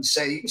lot of them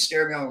say, you can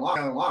stare me on the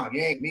lawn.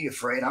 You ain't me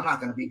afraid. I'm not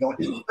going to be going.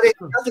 But it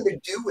had nothing to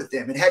do with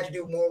them. It had to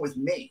do more with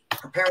me,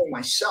 preparing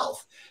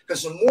myself.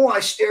 Because the more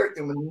I stare at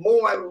them, and the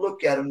more I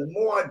look at them, the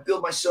more I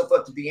build myself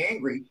up to be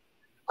angry,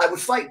 I would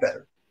fight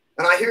better.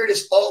 And I hear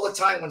this all the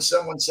time when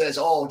someone says,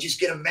 oh,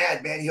 just get him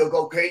mad, man. He'll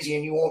go crazy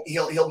and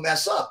he'll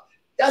mess up.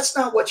 That's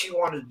not what you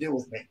wanted to do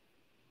with me.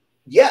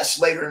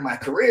 Yes, later in my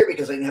career,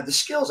 because I didn't have the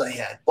skills I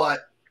had.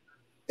 But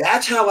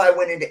that's how I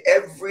went into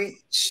every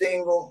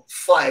single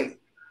fight.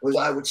 Was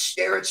I would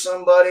stare at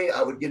somebody,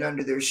 I would get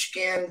under their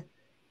skin,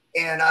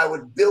 and I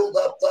would build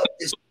up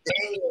this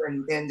anger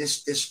and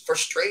this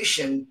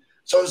frustration,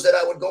 so that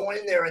I would go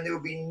in there and there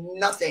would be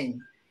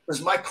nothing,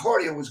 because my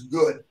cardio was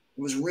good.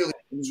 It was really,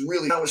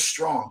 I was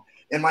strong,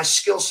 and my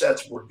skill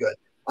sets were good.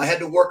 I had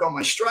to work on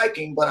my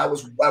striking, but I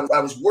was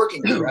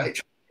working it, right, trying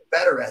to get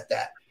better at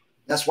that.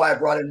 That's why I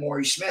brought in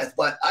Maury Smith.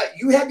 But I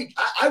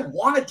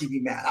wanted to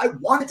be mad. I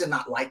wanted to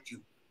not like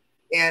you,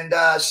 and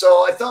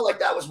so I felt like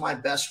that was my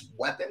best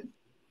weapon.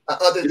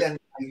 Other than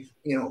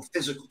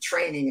physical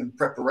training and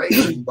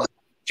preparation, but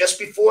just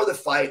before the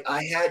fight,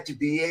 I had to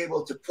be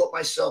able to put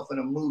myself in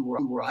a mood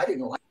where I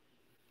didn't like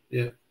it.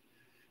 Yeah.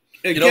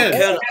 Hey,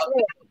 Ken,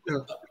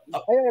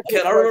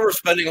 I remember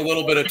spending a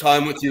little bit of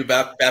time with you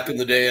back in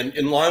the day, and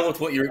in line with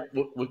what you're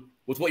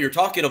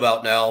talking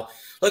about now.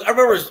 Like, I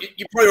remember,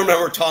 you probably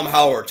remember Tom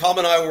Howard. Tom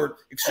and I were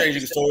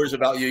exchanging stories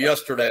about you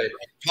yesterday,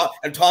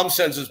 and Tom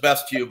sends his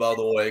best to you, by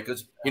the way,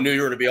 because he knew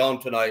you were going to be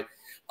on tonight.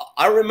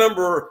 I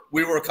remember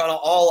we were kind of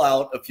all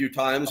out a few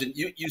times, and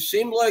you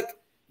seemed like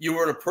you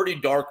were in a pretty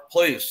dark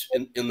place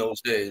in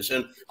those days.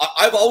 And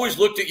I've always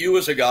looked at you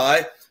as a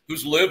guy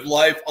who's lived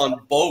life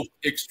on both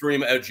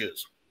extreme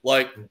edges,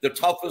 like the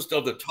toughest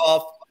of the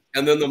tough,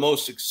 and then the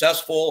most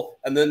successful,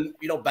 and then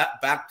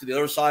back to the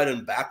other side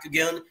and back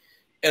again.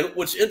 And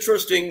what's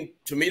interesting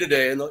to me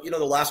today, and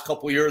the last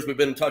couple of years we've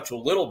been in touch a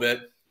little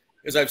bit,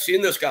 is I've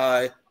seen this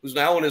guy who's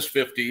now in his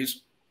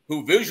 50s,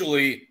 who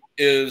visually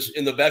is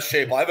in the best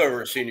shape I've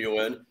ever seen you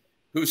in,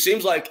 who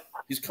seems like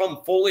he's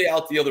come fully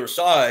out the other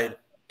side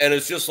and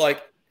is just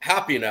like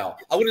happy now.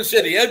 I wouldn't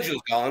say the edge is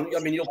gone. I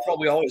mean, you'll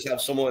probably always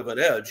have somewhat of an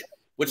edge,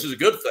 which is a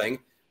good thing.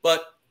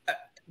 But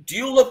do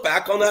you look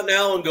back on that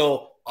now and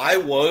go, I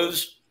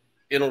was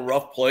in a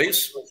rough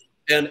place?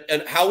 And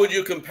how would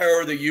you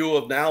compare the you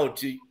of now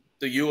to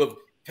the you of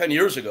 10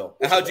 years ago?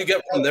 And how'd you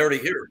get from there to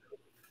here?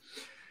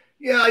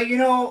 Yeah,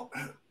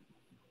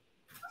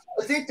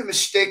 I think the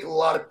mistake a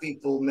lot of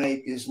people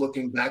make is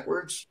looking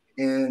backwards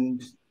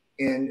and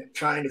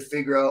trying to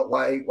figure out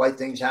why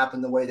things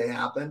happen the way they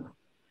happen,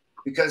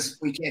 because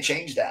we can't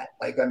change that.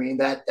 Like, I mean,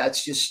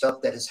 that's just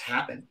stuff that has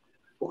happened.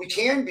 What we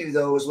can do,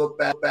 though, is look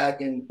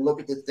back and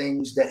look at the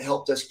things that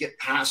helped us get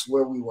past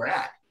where we were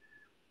at,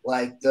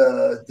 like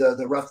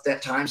the rough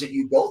times that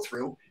you go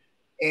through,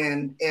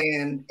 and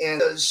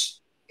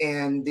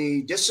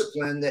the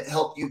discipline that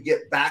helped you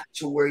get back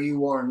to where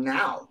you are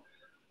now.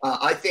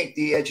 I think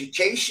the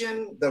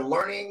education, the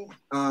learning,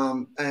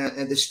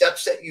 and the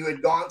steps that you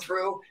had gone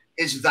through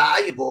is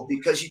valuable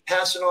because you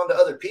pass it on to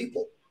other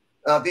people.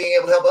 Being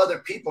able to help other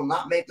people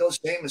not make those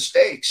same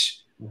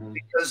mistakes. Mm-hmm.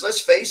 Because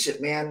let's face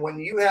it, man, when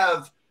you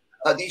have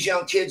these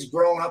young kids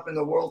growing up in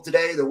the world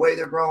today, the way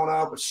they're growing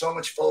up with so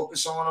much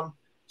focus on them,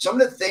 some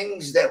of the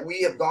things that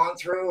we have gone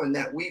through and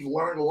that we've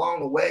learned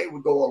along the way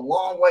would go a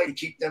long way to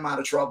keep them out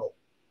of trouble.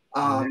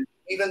 Mm-hmm.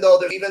 Even though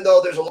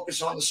there's a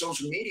focus on the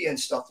social media and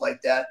stuff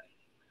like that,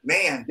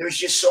 man, there's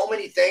just so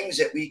many things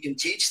that we can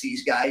teach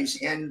these guys.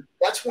 And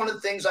that's one of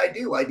the things I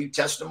do. I do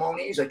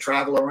testimonies. I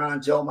travel around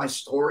and tell my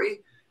story.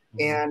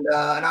 And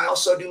I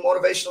also do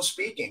motivational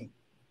speaking.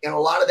 And a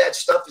lot of that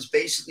stuff is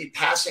basically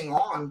passing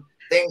on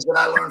things that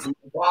I learned from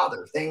my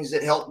father, things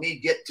that helped me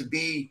get to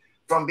be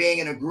from being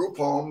in a group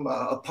home,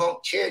 a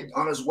punk kid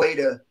on his way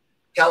to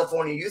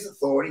California Youth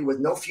Authority with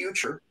no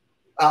future.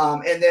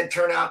 And then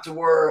turn out to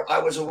where I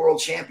was a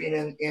world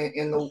champion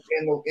in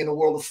the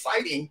world of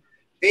fighting,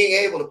 being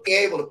able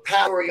to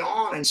carry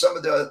on and some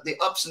of the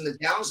ups and the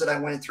downs that I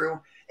went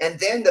through. And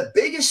then the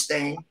biggest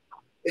thing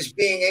is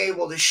being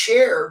able to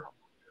share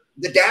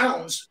the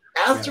downs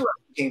after I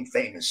became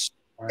famous,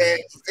 and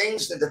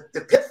things that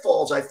the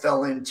pitfalls I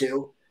fell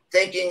into,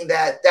 thinking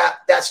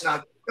that's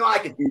not, I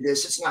could do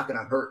this. It's not going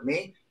to hurt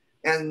me.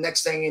 And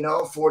next thing you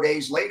know, 4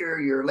 days later,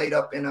 you're laid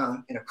up in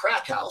a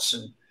crack house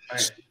and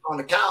on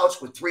the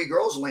couch with 3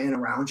 girls laying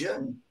around you.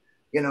 And,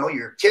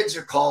 your kids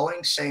are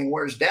calling saying,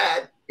 where's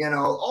dad?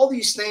 All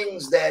these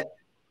things that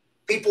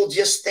people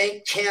just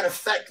think can't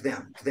affect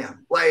them.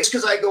 Like, it's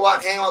because I go out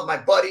and hang out with my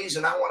buddies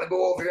and I want to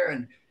go over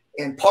here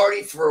and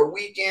party for a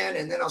weekend,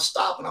 and then I'll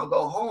stop and I'll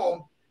go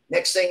home.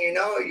 Next thing you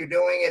know, you're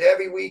doing it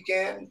every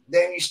weekend.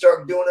 Then you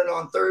start doing it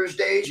on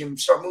Thursdays. You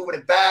start moving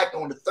it back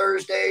on to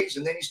Thursdays,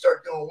 and then you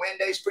start doing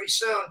Wednesdays. Pretty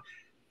soon,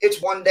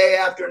 it's one day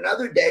after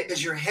another day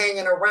because you're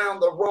hanging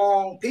around the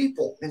wrong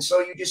people. And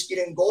so you just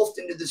get engulfed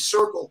into the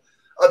circle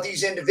of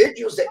these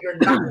individuals that you're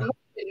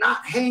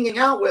not hanging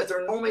out with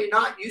or normally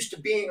not used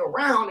to being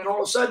around. And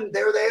all of a sudden,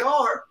 there they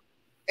are,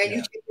 and you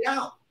take it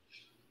out.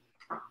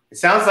 It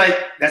sounds like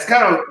that's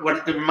kind of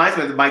what it reminds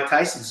me of the Mike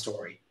Tyson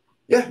story.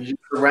 Yeah. You're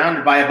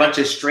surrounded by a bunch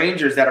of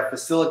strangers that are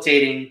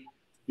facilitating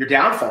your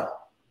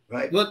downfall.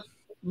 Right. But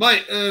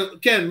Mike,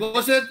 Ken,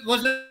 was that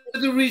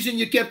the reason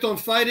you kept on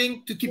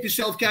fighting, to keep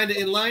yourself kind of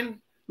in line?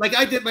 Like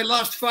I did my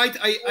last fight,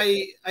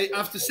 I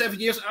after 7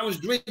 years, I was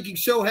drinking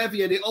so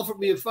heavy and they offered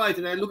me a fight.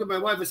 And I look at my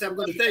wife and say, I'm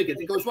going to take it.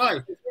 He goes, why?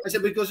 I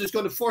said, because it's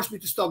going to force me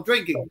to stop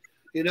drinking,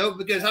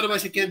 because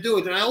otherwise I can't do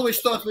it. And I always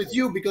thought with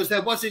you, because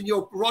that was in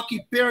your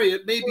rocky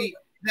period, maybe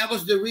that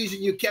was the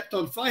reason you kept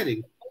on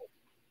fighting.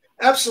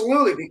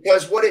 Absolutely,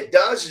 because what it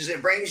does is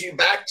it brings you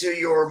back to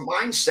your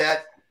mindset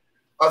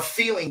of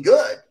feeling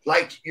good,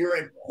 like you're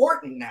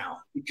important now,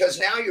 because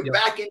now you're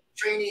back in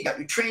training, you got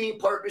your training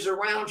partners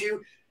around you.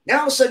 Now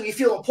all of a sudden you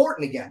feel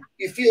important again.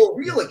 You feel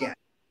real again.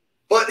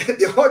 But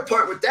the hard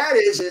part with that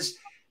is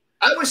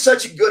I was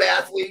such a good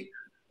athlete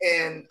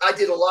and I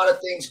did a lot of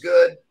things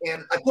good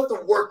and I put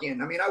the work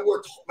in. I mean, I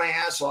worked my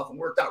ass off and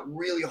worked out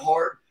really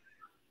hard,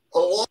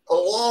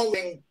 along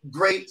with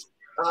great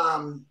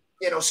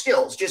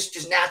skills,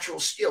 just natural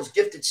skills,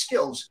 gifted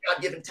skills,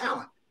 God-given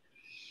talent.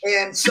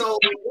 And so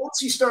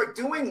once you start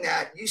doing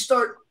that, you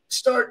start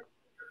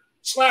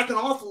slacking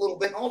off a little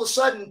bit. And all of a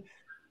sudden,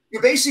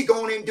 you're basically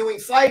going in doing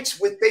fights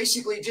with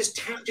basically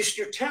just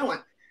your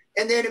talent.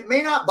 And then it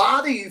may not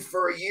bother you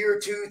for a year,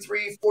 2,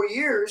 3, 4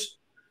 years,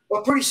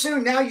 but pretty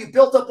soon now you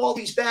built up all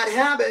these bad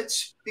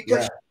habits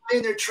because you're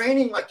in there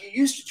training like you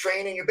used to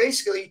train, and you're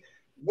basically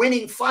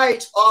winning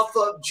fights off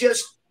of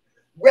just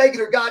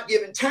regular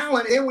God-given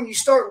talent. And then when you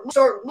start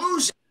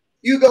losing,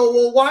 you go,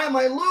 well, why am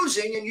I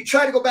losing? And you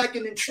try to go back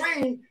in and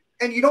train,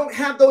 and you don't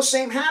have those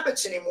same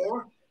habits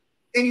anymore.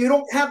 And you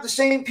don't have the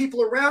same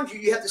people around you.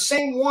 You have the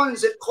same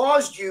ones that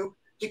caused you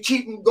to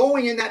keep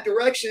going in that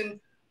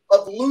direction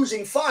of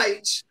losing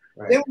fights.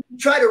 Right. Then when you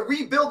try to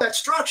rebuild that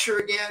structure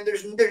again,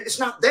 it's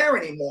not there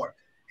anymore.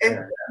 And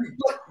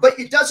but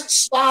it doesn't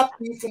stop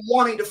you from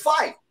wanting to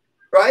fight,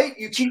 right?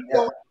 You keep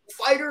going,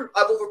 fighter.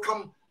 I've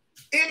overcome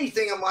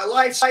anything in my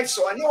life,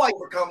 so I know I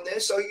overcome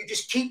this. So you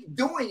just keep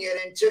doing it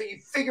until you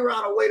figure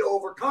out a way to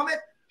overcome it,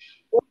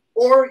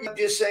 or you're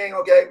just saying,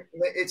 okay,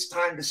 it's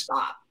time to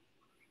stop.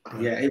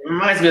 Yeah, it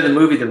reminds me of the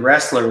movie The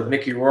Wrestler with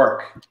Mickey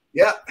Rourke.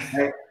 Yeah,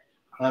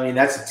 I mean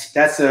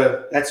that's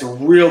a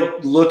real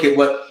look at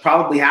what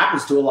probably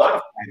happens to a lot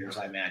of fighters,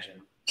 I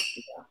imagine.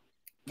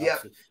 Yeah.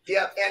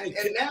 And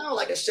now,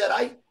 like I said,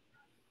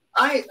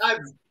 I've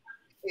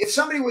if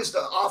somebody was to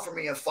offer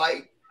me a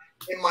fight,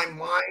 in my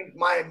mind,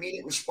 my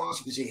immediate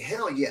response would be,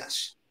 hell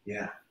yes.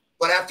 Yeah.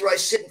 But after I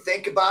sit and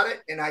think about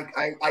it, and I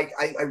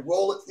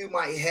roll it through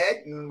my head,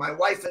 and my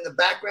wife in the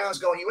background is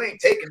going, "You ain't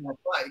taking that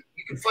fight.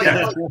 You can fight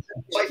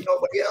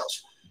nobody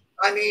else."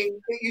 I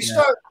mean, you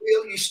start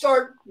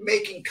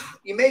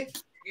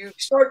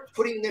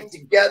putting them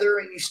together,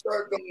 and you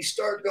start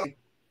going.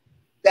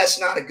 That's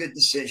not a good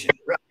decision,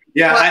 right?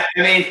 Yeah,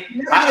 I mean,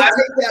 you're never gonna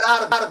take that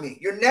out of me.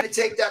 You're never gonna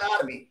take that out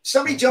of me.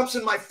 Somebody jumps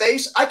in my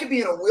face, I could be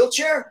in a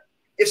wheelchair.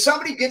 If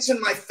somebody gets in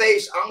my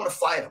face, I'm gonna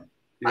fight them.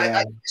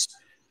 Yeah.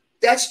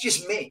 That's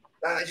just me.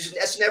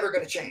 That's never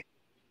going to change.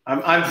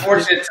 I'm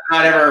fortunate to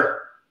not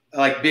ever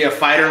be a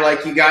fighter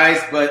like you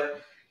guys,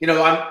 but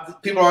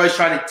people are always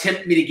trying to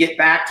tempt me to get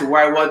back to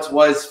where I once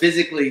was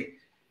physically.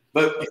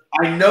 But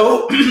I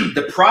know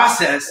the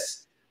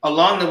process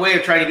along the way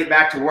of trying to get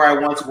back to where I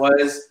once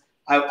was.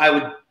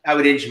 I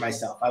would injure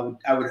myself. I would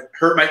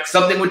hurt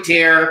something would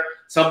tear,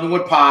 something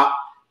would pop,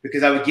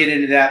 because I would get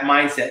into that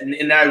mindset,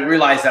 and I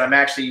realized that I'm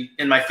actually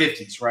in my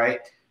 50s,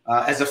 right?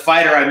 as a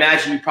fighter, I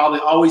imagine you probably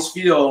always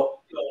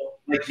feel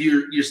like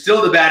you're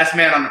still the baddest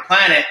man on the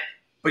planet,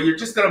 but you're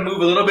just going to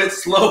move a little bit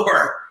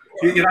slower.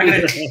 You're not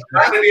going to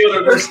be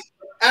able to.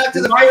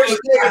 After the first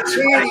day of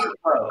training,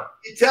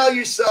 you tell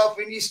yourself,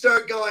 and you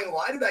start going,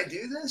 "Why did I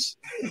do this?"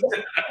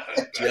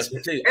 Yes,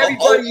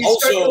 everybody, you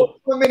start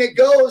a minute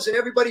goes, and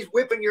everybody's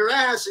whipping your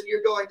ass, and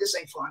you're going, "This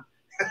ain't fun."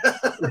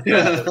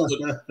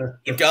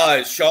 The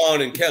guys,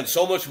 Shawn and Ken,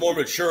 so much more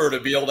mature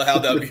to be able to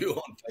have that view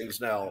on things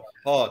now.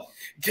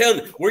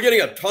 Ken, we're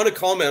getting a ton of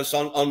comments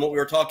on what we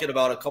were talking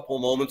about a couple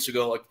of moments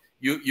ago, like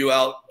you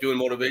out doing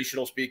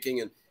motivational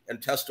speaking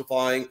and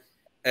testifying.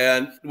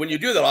 And when you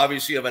do that,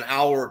 obviously you have an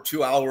hour,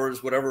 2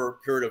 hours, whatever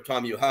period of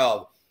time you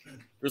have.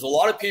 There's a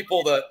lot of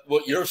people that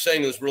what you're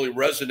saying is really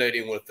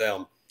resonating with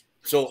them.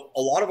 So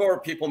a lot of our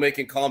people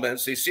making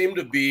comments, they seem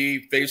to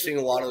be facing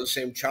a lot of the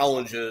same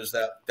challenges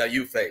that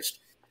you faced.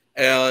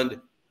 And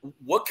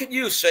what can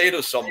you say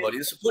to somebody?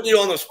 This is putting you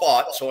on the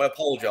spot, so I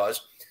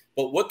apologize.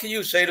 But what can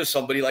you say to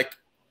somebody like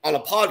on a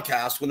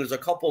podcast when there's a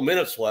couple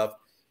minutes left?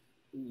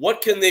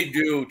 What can they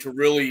do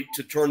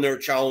to turn their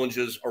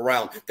challenges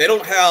around? They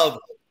don't have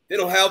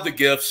the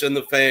gifts and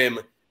the fame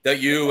that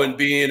you and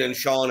Bean and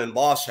Shawn and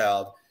Bas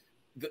have.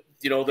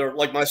 You know, they're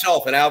like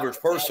myself, an average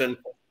person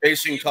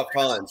facing tough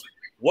times.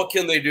 What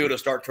can they do to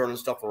start turning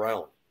stuff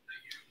around?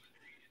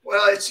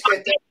 Well, it's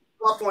a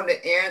tough one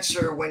to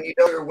answer when you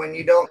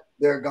don't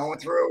they're going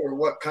through, or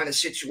what kind of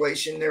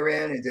situation they're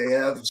in. If they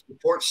have a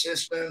support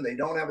system, they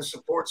don't have a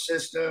support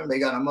system, they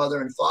got a mother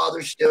and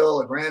father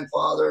still, a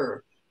grandfather.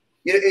 Or,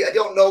 I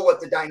don't know what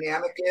the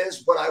dynamic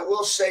is, but I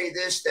will say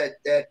this,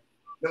 that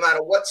no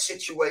matter what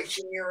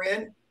situation you're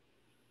in,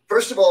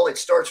 first of all, it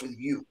starts with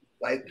you.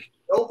 Like,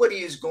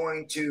 nobody is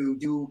going to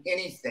do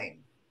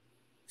anything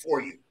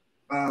for you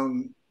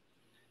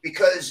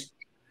because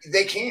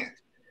they can't.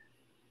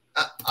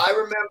 I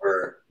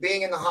remember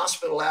being in the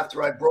hospital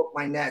after I broke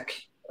my neck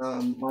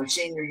my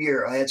senior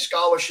year. I had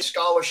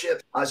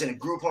scholarship. I was in a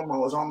group home. I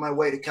was on my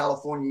way to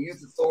California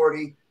Youth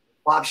Authority.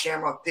 Bob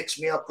Shamrock picks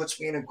me up, puts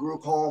me in a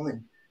group home,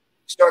 and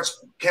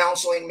starts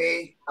counseling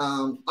me.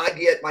 I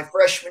get my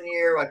freshman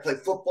year, I play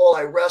football,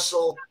 I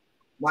wrestle.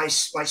 My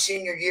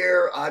senior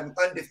year, I'm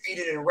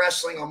undefeated in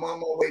wrestling. I'm on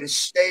my way to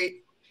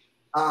state.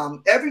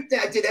 Everything,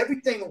 I did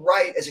everything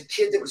right as a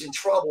kid that was in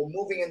trouble,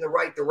 moving in the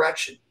right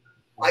direction.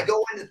 I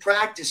go into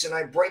practice and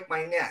I break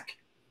my neck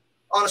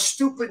on a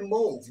stupid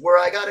move where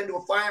I got into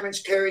a fireman's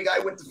carry. Guy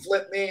went to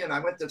flip me, and I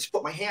went to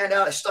put my hand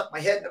out. I stuck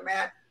my head in the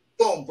mat.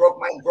 Boom, broke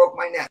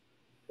my neck.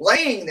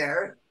 Laying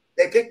there,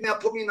 they picked me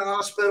up, put me in the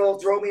hospital,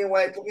 drove me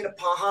away, put me in a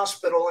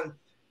hospital. And I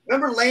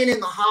remember laying in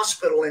the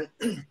hospital,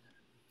 and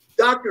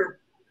doctor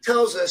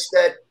tells us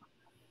that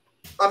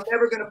I'm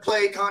never going to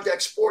play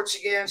contact sports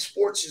again.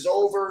 Sports is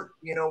over.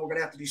 You know, we're going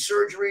to have to do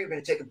surgery. We're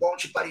going to take a bone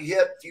chip out of your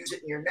hip, fuse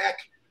it in your neck,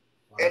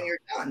 and you're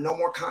done. No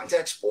more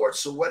contact sports.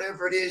 So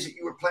whatever it is that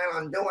you were planning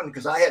on doing,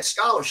 because I had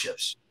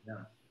scholarships,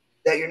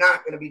 that you're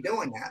not going to be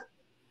doing that.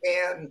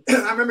 And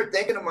I remember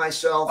thinking to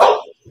myself,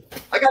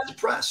 I got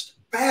depressed,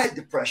 bad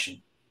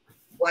depression.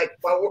 Like,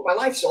 my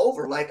life's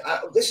over. Like,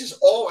 this is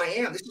all I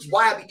am. This is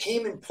why I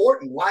became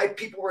important, why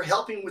people were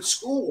helping with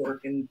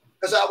schoolwork, and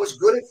because I was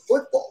good at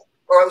football,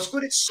 or I was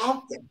good at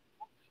something.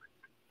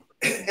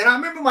 And I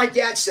remember my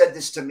dad said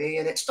this to me,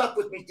 and it stuck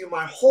with me through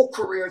my whole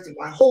career, through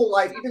my whole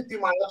life, even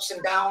through my ups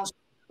and downs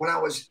when I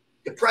was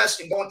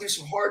depressed and going through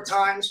some hard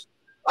times.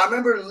 I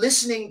remember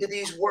listening to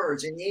these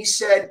words, and he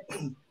said,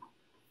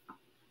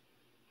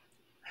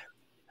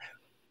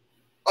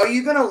 "Are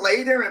you going to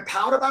lay there and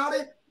pout about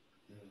it?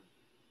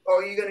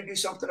 Or are you going to do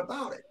something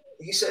about it?"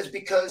 He says,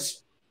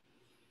 because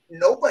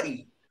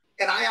nobody,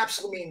 and I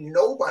absolutely mean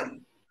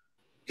nobody,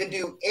 can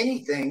do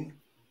anything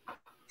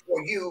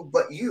for you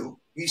but you.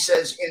 He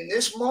says, in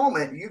this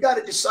moment, you got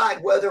to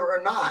decide whether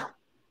or not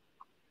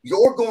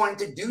you're going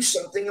to do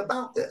something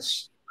about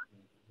this,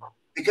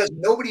 because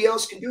nobody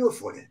else can do it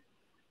for you.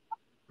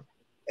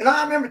 And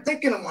I remember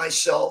thinking to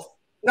myself,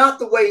 not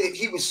the way that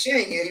he was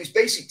saying it. He was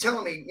basically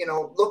telling me, you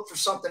know, look for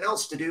something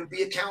else to do,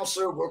 be a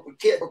counselor, work with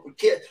kids.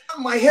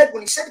 In my head,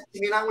 when he said it to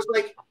me, and I was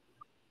like,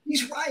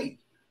 he's right.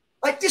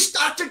 Like, this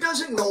doctor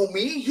doesn't know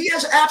me. He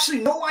has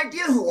absolutely no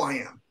idea who I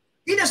am.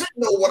 He doesn't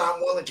know what I'm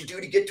willing to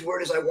do to get to where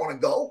it is I want to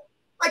go.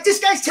 Like, this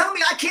guy's telling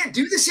me I can't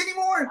do this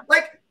anymore.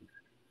 Like,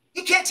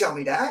 he can't tell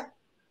me that.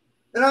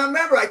 And I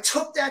remember I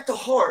took that to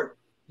heart,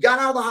 got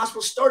out of the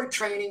hospital, started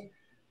training.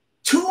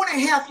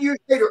 2.5 years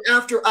later,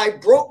 after I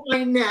broke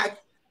my neck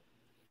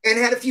and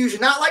had a fusion,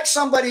 not like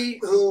somebody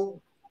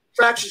who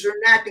fractures their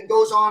neck and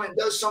goes on and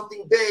does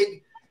something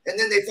big, and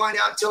then they find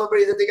out and tell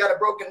everybody that they got a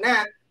broken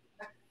neck.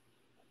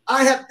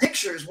 I have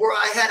pictures where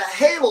I had a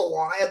halo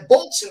on. I had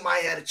bolts in my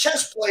head, a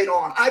chest plate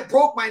on. I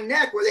broke my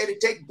neck where they had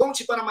to take bone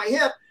chip out of my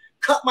hip,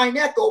 cut my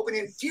neck open,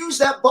 and fuse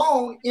that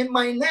bone in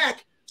my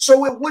neck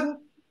so it wouldn't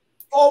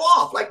fall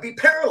off, like be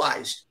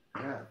paralyzed.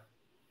 Yeah.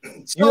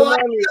 So I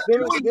was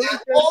doing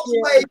that all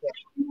the way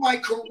through my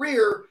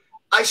career.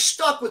 I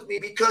stuck with me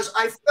because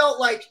I felt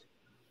like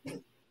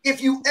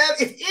if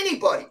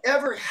anybody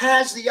ever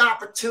has the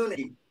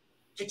opportunity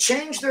to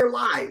change their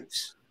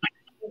lives,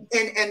 And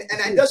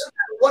it doesn't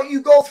matter what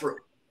you go through.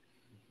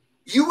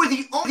 You are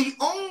the only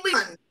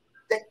one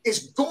that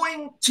is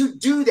going to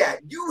do that.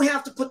 You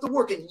have to put the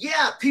work in.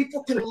 Yeah,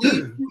 people can lead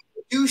you,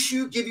 produce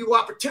you, give you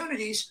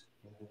opportunities,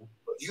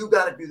 but you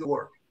got to do the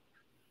work.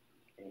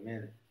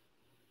 Amen.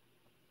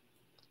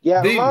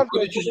 Yeah, reminds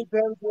me of 10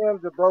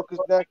 Jams that broke his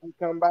neck and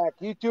come back.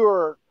 You two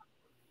are.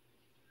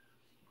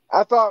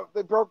 I thought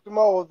they broke the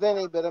mold with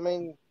Vinny, but I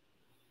mean,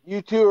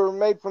 you two are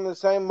made from the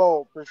same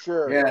mold for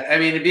sure. Yeah, I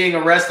mean, being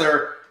a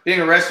wrestler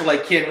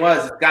like Ken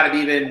was, it's got to be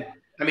even.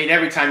 I mean,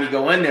 every time you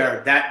go in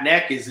there, that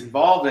neck is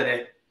involved in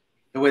it,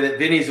 the way that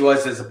Vinny's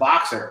was as a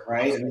boxer,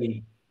 right? I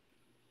mean,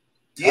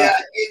 yeah,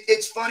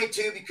 it's funny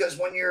too, because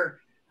when you're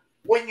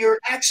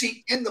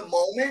actually in the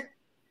moment,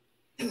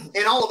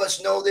 and all of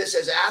us know this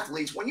as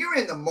athletes, when you're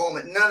in the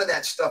moment, none of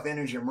that stuff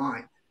enters your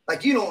mind.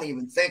 Like, you don't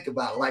even think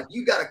about it. Like,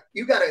 you got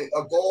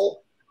a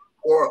goal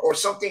or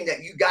something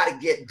that you got to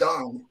get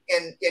done,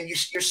 and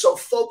you're so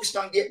focused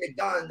on getting it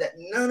done that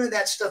none of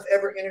that stuff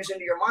ever enters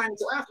into your mind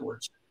until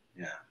afterwards.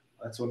 Yeah,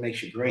 that's what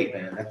makes you great,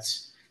 man.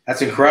 That's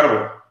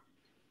incredible.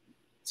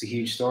 It's a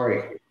huge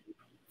story.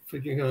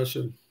 Freaking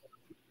awesome.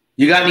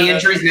 You got any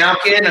injuries now,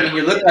 Ken? I mean,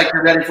 you look like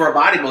you're ready for a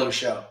bodybuilding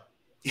show.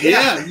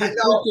 Yeah, you're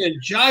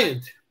freaking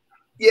giant.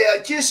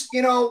 Yeah, just,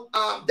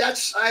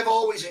 I've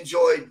always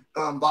enjoyed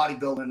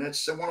bodybuilding.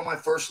 That's one of my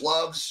first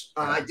loves.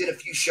 I did a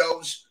few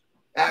shows,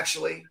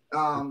 actually.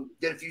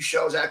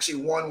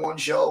 Won one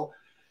show.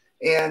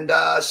 And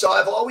so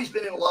I've always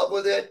been in love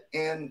with it.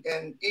 And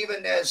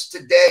even as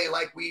today,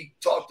 like we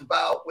talked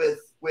about with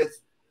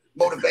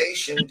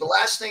motivation, the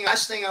last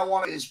thing I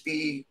want is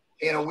be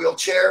in a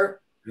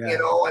wheelchair. Yeah.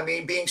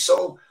 Being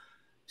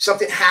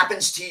something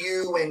happens to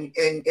you and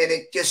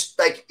it just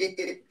like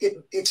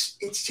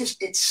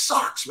it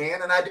sucks,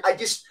 man. And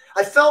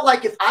I felt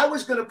like if I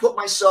was going to put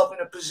myself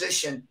in a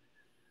position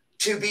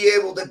to be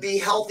able to be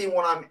healthy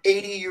when I'm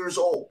 80 years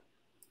old,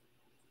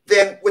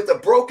 then with a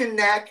broken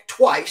neck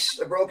twice,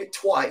 I broke it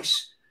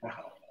twice.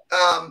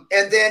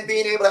 And then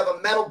being able to have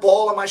a metal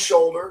ball in my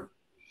shoulder,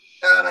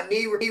 a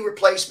knee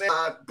replacement,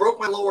 broke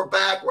my lower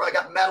back where I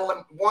got metal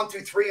in 1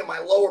 through 3 in my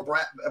lower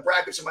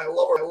brackets in my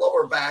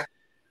lower back.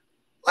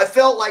 I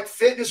felt like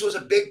fitness was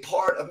a big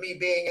part of me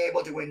being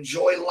able to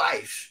enjoy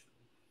life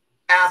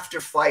after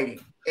fighting.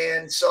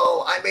 And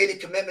so I made a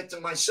commitment to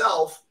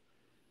myself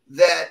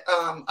that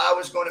I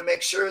was going to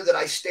make sure that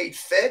I stayed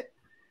fit,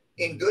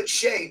 in good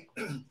shape,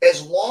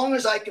 as long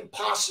as I can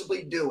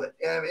possibly do it.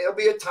 And it'll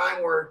be a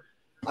time where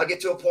I'll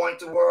get to a point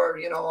to where,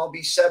 I'll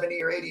be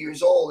 70 or 80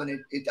 years old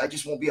and I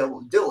just won't be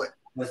able to do it.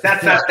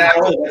 That's not that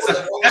old.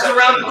 That's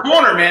around the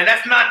corner, man.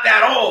 That's not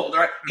that old.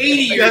 Right?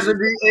 80 years.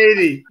 70,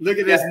 80. Look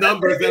at his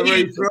numbers. 80,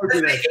 80,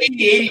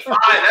 85.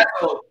 That's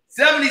old.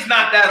 70's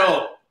not that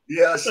old.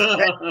 Yes.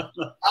 I'll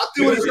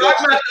do it. We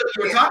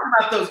were talking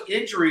about those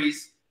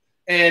injuries,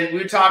 and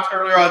we talked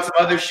earlier on some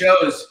other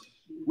shows.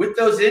 With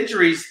those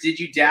injuries, did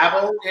you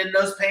dabble in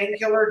those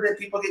painkillers that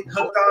people get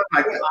hooked on,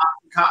 like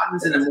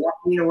cottons and the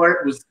morphine or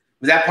what? Was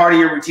that part of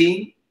your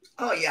routine?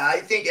 Oh, yeah. I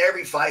think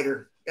every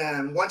fighter,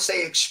 once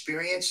they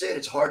experience it,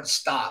 it's hard to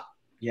stop.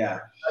 Yeah.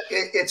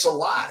 It's a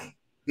lie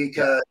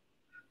because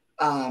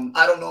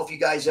I don't know if you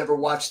guys ever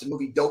watched the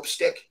movie Dope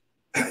Stick.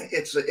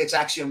 It's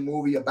actually a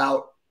movie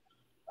about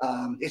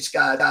it's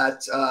got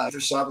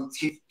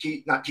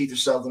not Keith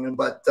Sutherland,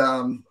 but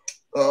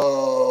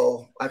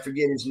I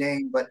forget his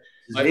name, but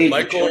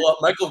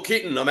Michael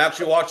Keaton. I'm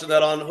actually watching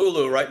that on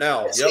Hulu right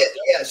now. Yep.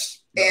 Yes.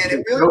 And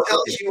it really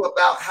tells you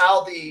about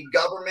how the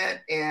government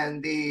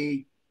and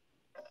the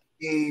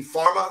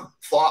pharma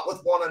fought with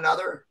one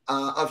another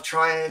of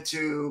trying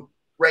to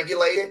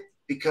regulate it,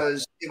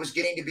 because it was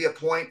getting to be a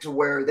point to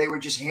where they were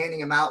just handing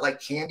them out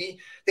like candy.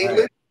 They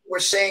literally were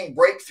saying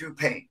breakthrough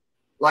pain.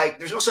 Like,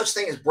 there's no such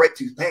thing as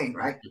breakthrough pain,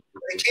 right?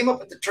 They came up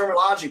with the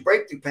terminology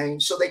breakthrough pain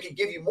so they could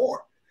give you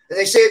more. And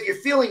they say if you're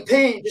feeling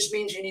pain, it just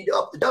means you need to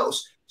up the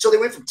dose. So they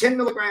went from 10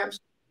 milligrams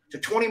to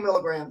 20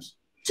 milligrams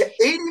to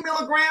 80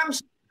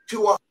 milligrams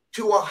to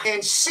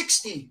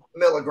 160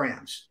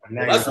 milligrams.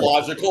 That's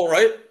logical,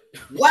 right?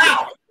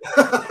 Wow.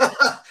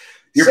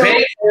 You're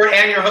paying for it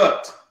and you're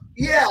hooked.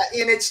 Yeah,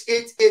 and it's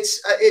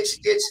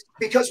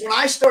because when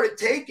I started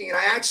taking it,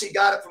 I actually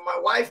got it from my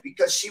wife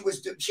because she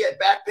had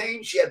back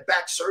pain, she had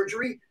back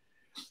surgery,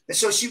 and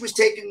so she was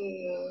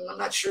taking, I'm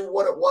not sure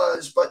what it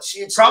was, but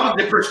she had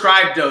probably the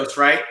prescribed dose,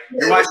 right?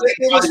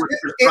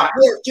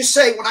 Just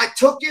say when I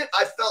took it,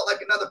 I felt like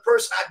another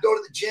person. I'd go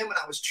to the gym and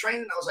I was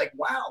training. I was like,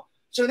 wow.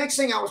 So the next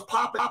thing I was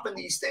popping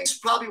these things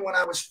probably when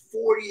I was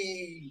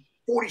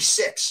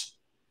 46.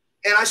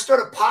 And I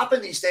started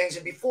popping these things.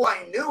 And before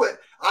I knew it,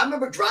 I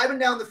remember driving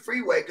down the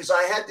freeway because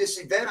I had this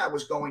event I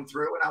was going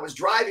through. And I was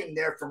driving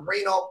there from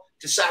Reno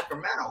to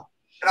Sacramento.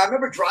 And I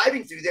remember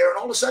driving through there. And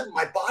all of a sudden,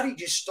 my body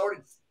just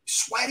started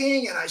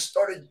sweating. And I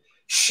started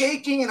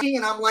shaking.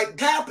 And I'm like,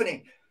 what's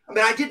happening? I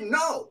mean, I didn't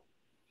know.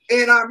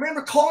 And I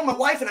remember calling my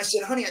wife. And I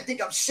said, honey, I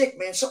think I'm sick,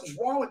 man. Something's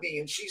wrong with me.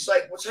 And she's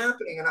like, what's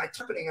happening? And I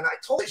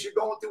told her, you're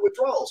going through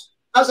withdrawals.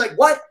 I was like,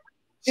 what?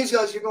 She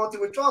goes, you're going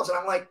through withdrawals. And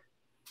I'm like,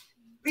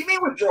 what do you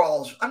mean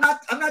withdrawals? I'm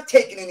not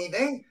taking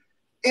anything.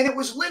 And it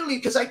was literally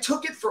because I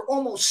took it for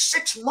almost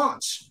 6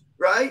 months,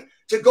 right,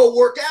 to go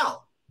work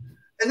out.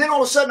 And then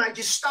all of a sudden I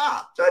just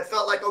stopped. I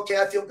felt like, okay,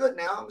 I feel good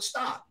now. I'm going to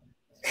stop.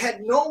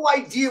 Had no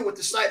idea what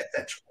the side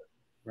effects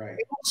were. Right. And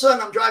all of a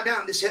sudden I'm driving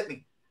down and this hit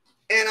me.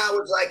 And I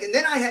was like, and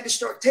then I had to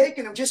start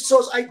taking them just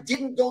so I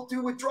didn't go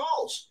through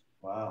withdrawals.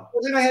 Wow.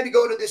 Well, then I had to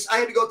go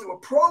through a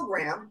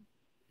program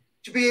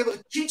to be able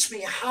to teach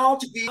me how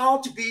to be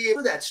able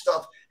to that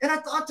stuff. And I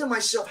thought to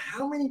myself,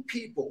 how many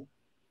people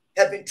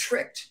have been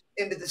tricked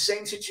into the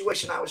same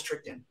situation I was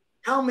tricked in?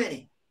 How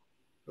many?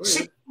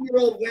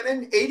 60-year-old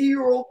women,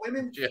 80-year-old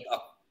women, yeah,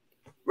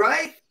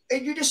 right?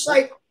 And you're just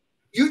like,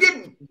 you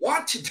didn't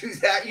want to do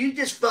that. You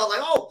just felt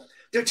like, oh,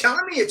 they're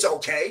telling me it's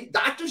okay.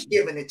 Doctor's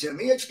giving it to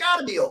me. It's got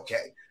to be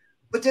okay.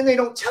 But then they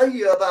don't tell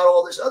you about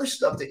all this other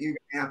stuff that you're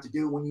going to have to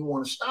do when you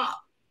want to stop.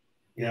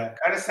 Yeah,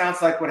 kind of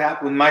sounds like what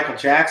happened with Michael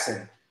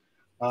Jackson.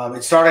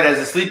 It started as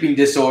a sleeping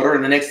disorder,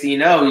 and the next thing you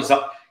know, he's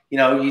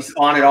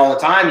on it all the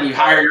time, and you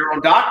hire your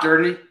own doctor,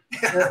 and he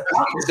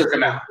took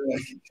him out.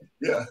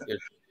 Yeah.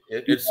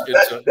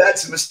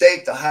 That's a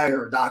mistake to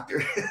hire a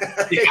doctor.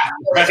 Yeah,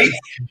 right?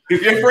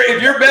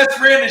 If your best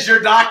friend is your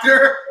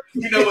doctor,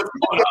 you know what's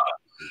going on.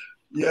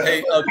 Yeah.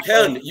 Hey,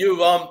 Ken, you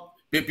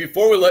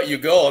before we let you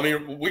go, I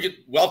mean, we get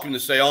welcome to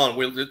stay on.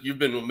 You've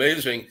been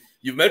amazing.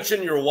 You've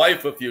mentioned your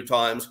wife a few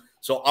times,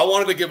 so I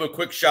wanted to give a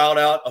quick shout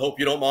out. I hope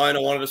you don't mind.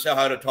 I wanted to say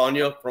hi to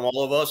Tanya from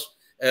all of us.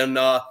 And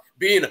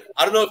Bean,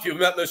 I don't know if you've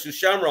met Mrs.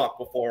 Shamrock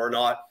before or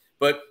not,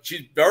 but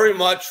she's very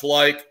much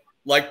like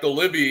the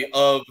Libby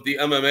of the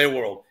MMA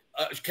world.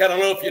 Ken, I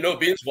don't know if you know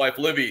Bean's wife,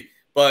 Libby,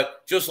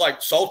 but just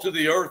like salt of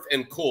the earth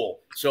and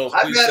cool. So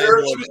I met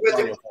her. She was with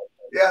him.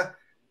 Yeah.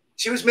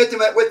 She was with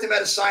him at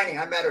a signing.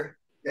 I met her.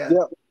 Yeah.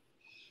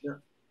 Yeah.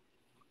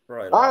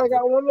 Right. All right, I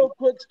got one little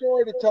quick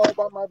story to tell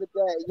about my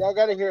bidet. Y'all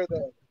got to hear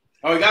this.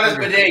 Oh, he got his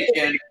bidet,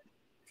 Ken.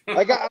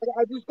 I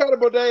just got a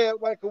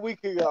bidet like a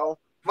week ago.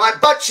 My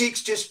butt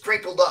cheeks just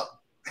crinkled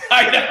up.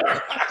 I know.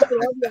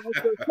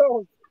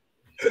 So,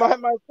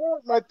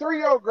 my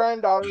 3-year-old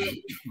granddaughter is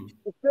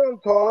still in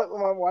the toilet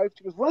with my wife.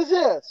 She goes, "What is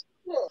this?"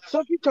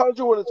 So she tells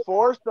her what it's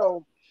for.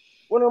 So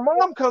when her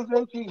mom comes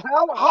in, she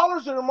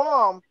hollers at her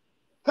mom,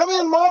 "Come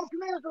in, Mom.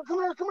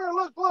 Come here.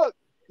 Look.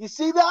 You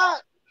see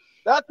that?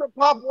 That's what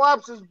Pop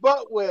wipes his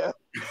butt with."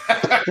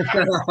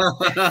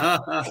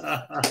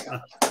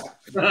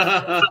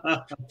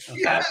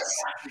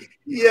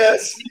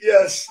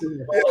 Yes.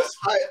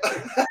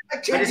 I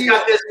just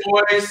got this,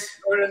 boys.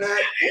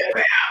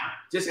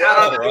 Just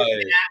out of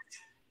it.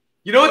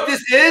 You know what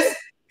this is?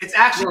 It's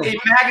actually a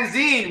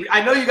magazine.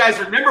 I know you guys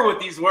remember what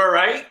these were,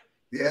 right?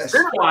 Yes. It's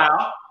been a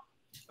while.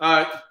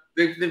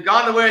 They've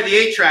gone the way of the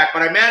 8-track,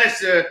 but I managed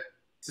to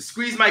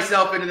squeeze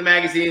myself into the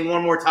magazine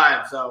one more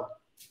time. So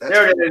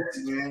there it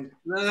is. Man.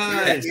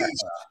 Nice.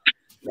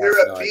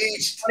 You're a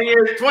beast.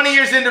 20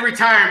 years into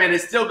retirement,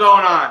 it's still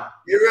going on.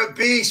 You're a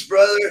beast,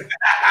 brother.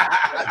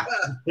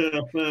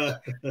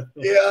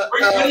 Yeah.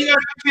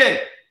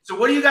 So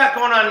what do you got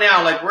going on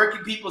now? Like, where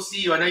can people see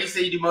you? I know you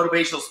say you do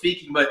motivational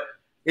speaking, but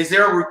is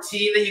there a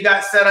routine that you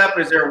got set up?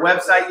 Is there a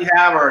website you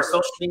have or a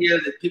social media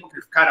that people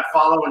can kind of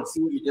follow and see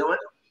what you're doing?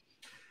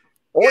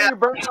 Or you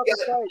burn out the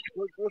site.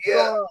 What's going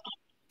on?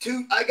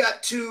 I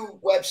got 2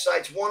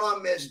 websites. One of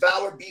them is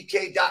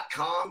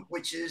valorbk.com,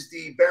 which is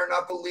the bare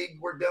knuckle league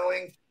we're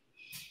doing.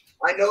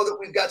 I know that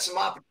we've got some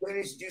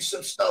opportunities to do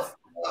some stuff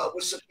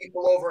with some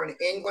people over in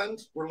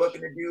England. We're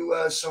looking to do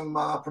some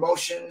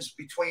promotions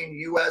between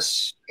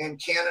U.S. and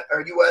Canada,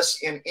 or U.S.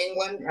 and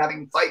England,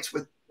 having fights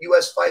with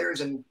U.S.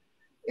 fighters and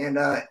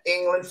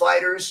England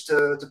fighters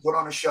to put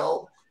on a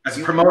show. As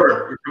a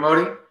promoter, you're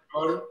promoting?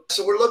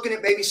 So we're looking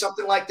at maybe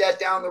something like that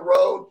down the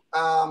road.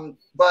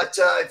 But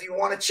if you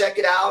want to check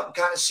it out and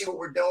kind of see what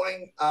we're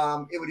doing,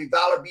 it would be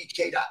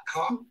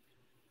valorbk.com.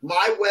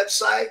 My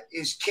website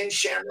is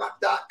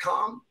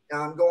kenshamrock.com.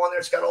 Go on there.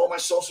 It's got all my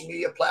social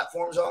media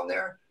platforms on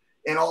there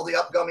and all the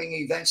upcoming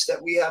events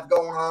that we have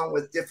going on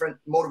with different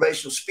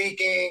motivational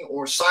speaking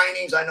or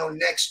signings. I know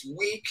next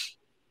week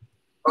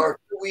or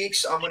 2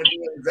 weeks, I'm going to be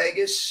in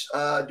Vegas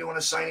doing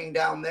a signing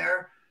down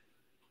there.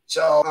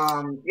 So,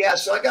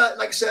 so I got,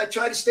 like I said, I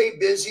try to stay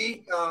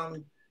busy.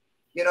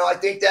 I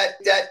think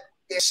that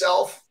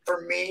itself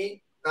for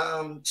me,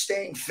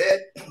 staying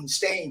fit,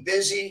 staying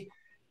busy,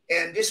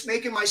 and just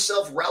making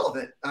myself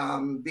relevant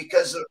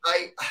because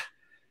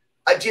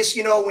I just,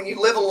 when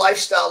you live a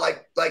lifestyle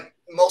like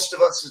most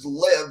of us has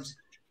lived,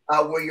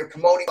 where you're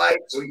promoting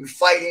fights or you're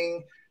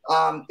fighting,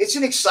 it's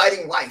an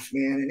exciting life,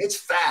 man, and it's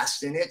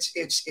fast and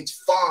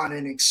it's fun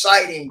and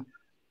exciting,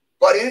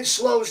 but it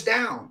slows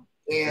down,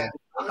 and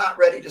I'm not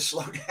ready to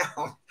slow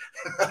down.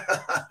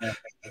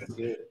 That's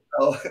good.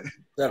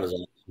 That is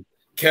awesome.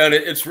 Ken,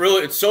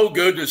 it's so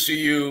good to see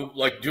you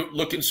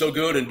looking so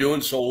good and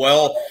doing so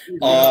well.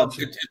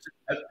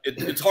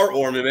 It's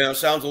heartwarming, man. It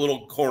sounds a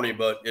little corny,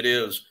 but it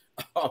is.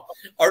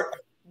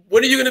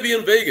 When are you going to be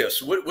in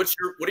Vegas? What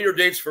are your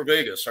dates for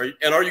Vegas? Are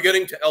you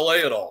getting to LA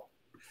at all?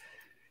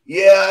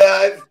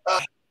 Yeah,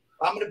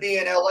 I'm going to be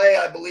in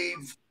LA, I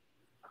believe.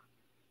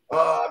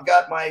 I've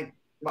got my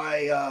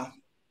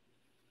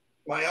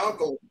my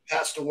uncle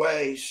passed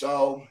away,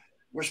 so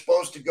we're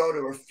supposed to go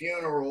to a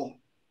funeral.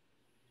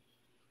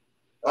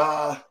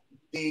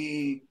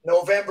 The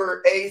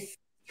November 8th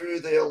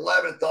through the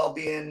 11th, I'll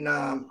be in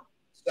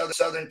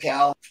Southern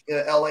Cal,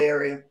 LA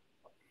area.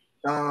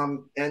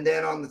 And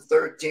then on the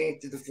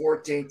 13th to the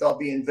 14th, I'll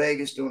be in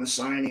Vegas doing a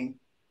signing.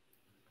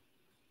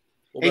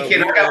 Hey,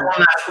 Ken,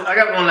 I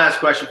got one last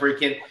question for you,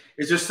 Ken.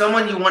 Is there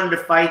someone you wanted to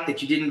fight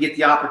that you didn't get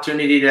the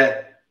opportunity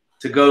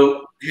to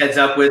go heads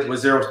up with?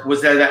 Was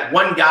there that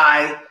one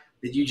guy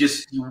that you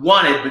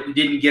wanted but you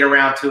didn't get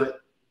around to it?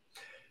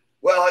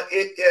 Well,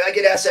 I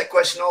get asked that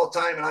question all the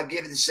time, and I'll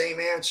give you the same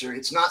answer.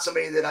 It's not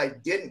somebody that I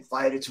didn't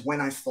fight. It's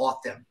when I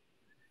fought them.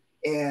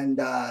 And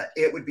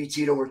it would be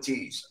Tito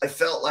Ortiz. I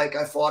felt like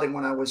I fought him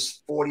when I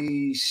was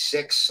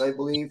 46, I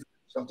believe,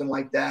 something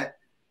like that.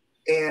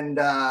 And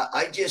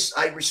I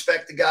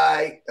respect the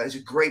guy. He's a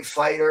great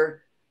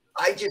fighter.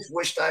 I just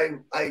wished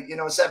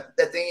it's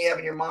that thing you have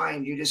in your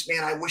mind. You just,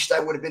 man, I wished I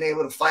would have been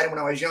able to fight him when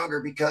I was younger,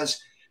 because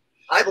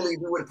I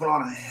believe we would have put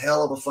on a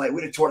hell of a fight.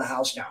 We'd have tore the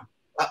house down.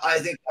 I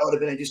think that would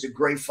have been just a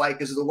great fight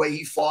because of the way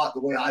he fought, the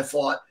way I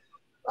fought.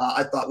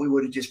 I thought we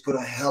would have just put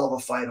a hell of a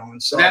fight on.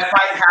 So that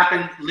fight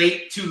happened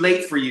too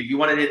late for you. You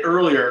wanted it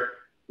earlier.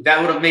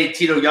 That would have made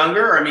Tito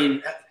younger. I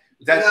mean,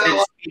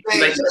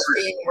 just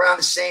being around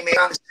the same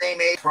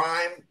age,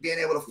 prime, being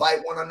able to fight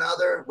one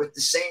another with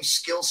the same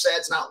skill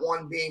sets, not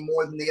one being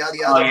more than the other.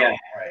 Oh yeah,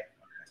 right.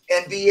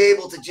 And be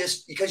able to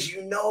just, because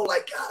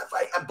like, God,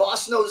 and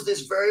Boss knows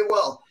this very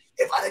well.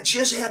 If I had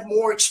just had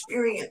more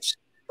experience,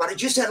 if I had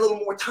just had a little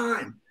more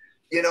time,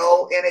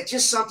 and it's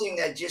just something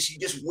that you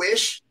just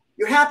wish.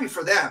 You're happy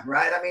for them,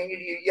 right? I mean,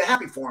 you're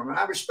happy for them, and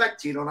I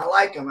respect Tito, and I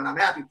like him, and I'm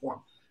happy for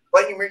him.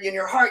 But in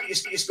your heart, you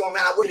just go,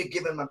 man, I would have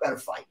given him a better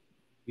fight.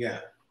 Yeah.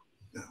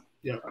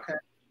 Yeah. Okay.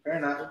 Fair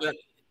enough.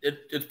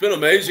 It's been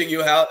amazing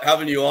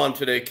having you on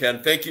today,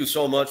 Ken. Thank you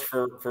so much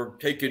for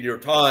taking your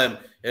time.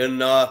 And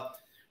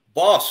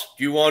Boss,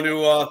 do you want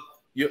to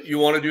you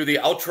want to do the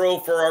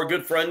outro for our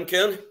good friend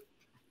Ken?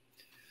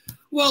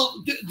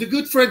 Well, the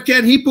good friend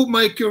Ken, he put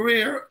my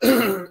career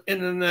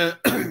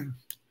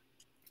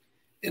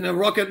in a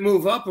rocket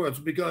move upwards,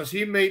 because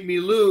he made me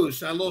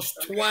lose. I lost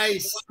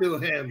twice to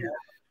him.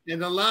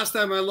 And the last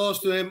time I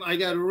lost to him, I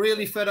got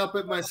really fed up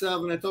with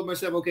myself, and I told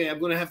myself, okay, I'm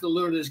going to have to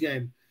learn this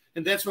game.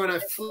 And that's when I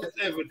flipped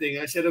everything.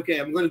 I said, okay,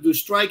 I'm going to do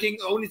striking.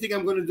 The only thing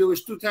I'm going to do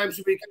is 2 times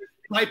a week,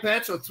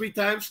 pipettes, or 3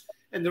 times,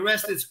 and the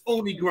rest is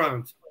only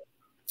ground.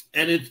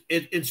 And it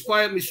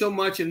inspired me so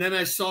much. And then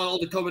I saw all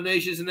the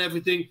combinations and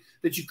everything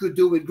that you could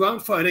do with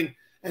ground fighting.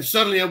 And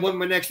suddenly I won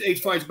my next 8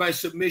 fights by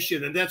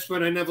submission. And that's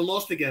when I never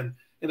lost again.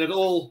 And it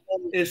all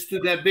is to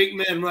that big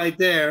man right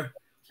there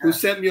who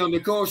set me on the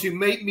course. You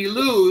made me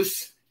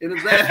lose in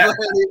a bad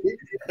way.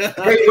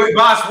 Wait,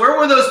 Boss, where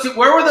were those two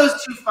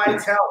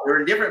fights held? They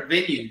were in different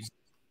venues.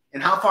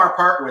 And how far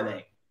apart were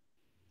they?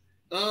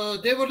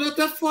 They were not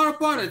that far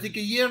apart. I think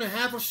a year and a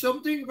half or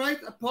something, right?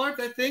 Apart,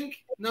 I think.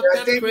 Not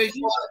that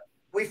crazy.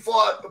 We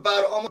fought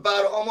about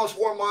almost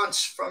 4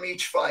 months from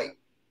each fight.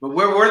 But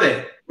where were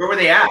they? Where were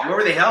they at? Where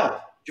were they held?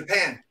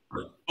 Japan.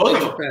 Both of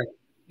them. Japan.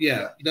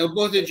 Yeah, they were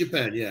both in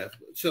Japan. Yeah.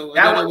 So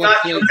that was not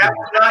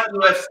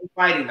UFC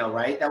fighting, though,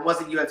 right? That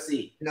wasn't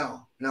UFC.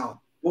 No.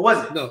 What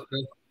was it? No.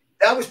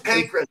 That was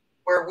Pancras,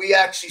 where we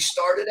actually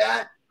started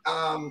at.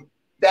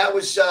 That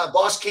was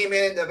Boss came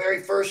in the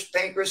very first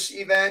Pancras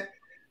event.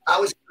 I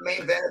was the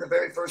main event of the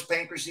very first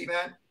Pancras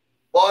event.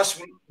 Boss,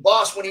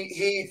 when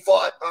he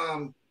fought,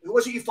 who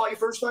was it you fought your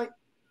first fight?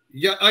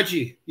 Yeah,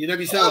 Aji.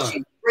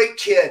 Great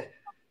kid.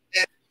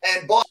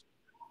 And Boss,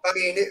 I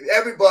mean,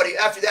 everybody,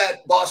 after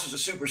that, Boss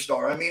was a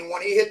superstar. I mean,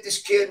 when he hit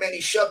this kid, man, he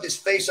shoved his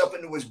face up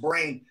into his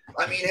brain.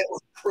 I mean, it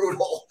was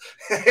brutal.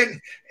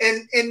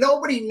 and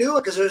nobody knew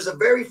it, because it was the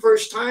very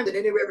first time that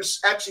anybody ever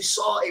actually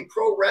saw a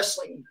pro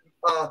wrestling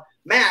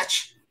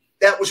match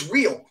that was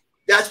real.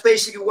 That's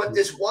basically what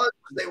this was.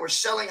 They were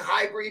selling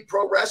hybrid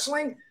pro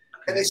wrestling,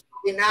 and they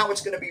said, now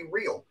it's going to be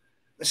real.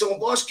 And so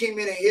when Boss came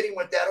in and hit him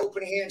with that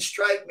open hand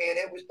strike, man,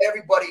 it was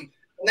everybody.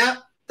 And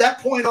that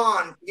point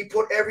on, he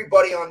put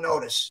everybody on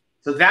notice.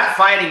 So that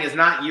fighting is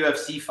not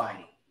UFC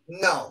fighting.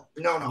 No,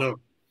 but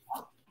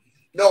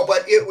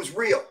it was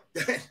real.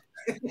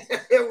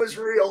 It was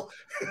real.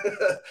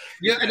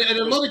 Yeah, and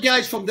a lot of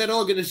guys from that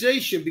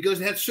organization,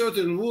 because it had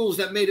certain rules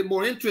that made it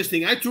more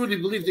interesting. I truly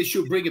believe they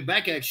should bring it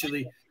back,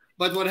 actually.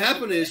 But what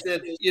happened is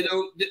that,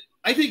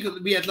 I think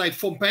we had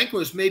from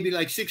Pancras, maybe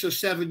 6 or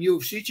 7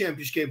 UFC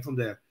champions came from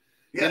there.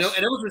 Yes.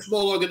 And it was a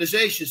small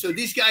organization. So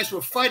these guys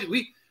were fighting.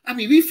 We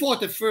fought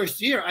the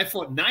first year. I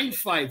fought 9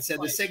 fights,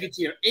 and the second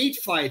year 8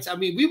 fights. I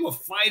mean, we were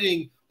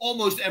fighting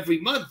almost every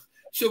month.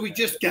 So we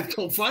just kept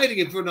on fighting.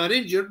 If we're not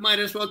injured, might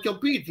as well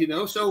compete,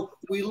 So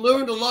we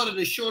learned a lot in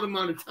a short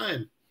amount of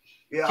time.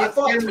 Yeah, I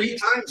fought 3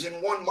 times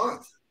in 1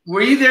 month.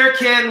 Were you there,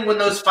 Ken, when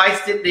those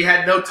fights they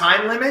had no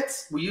time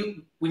limits?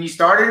 When you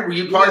started? Were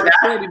you part of that?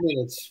 30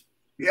 minutes.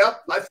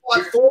 Yep. I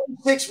fought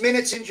 46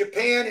 minutes in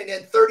Japan and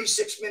then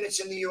 36 minutes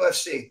in the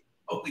UFC.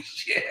 Holy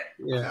shit.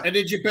 Yeah. And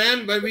in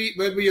Japan, when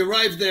we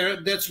arrived there,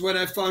 that's when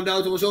I found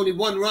out there was only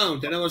one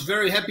round. And I was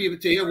very happy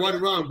to hear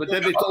one round, but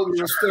then they told me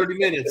it was 30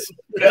 minutes.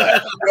 Yeah,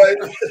 right.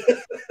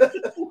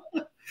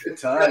 Good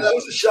time. Yeah, that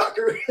was a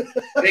shocker.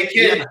 Hey,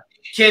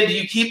 Ken, do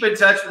you keep in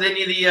touch with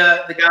any of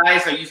the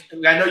guys?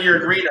 I know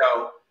you're in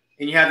Reno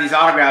and you have these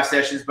autograph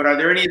sessions, but are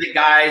there any of the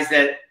guys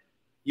that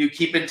you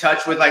keep in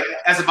touch with? Like,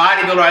 as a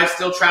bodybuilder, I'm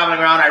still traveling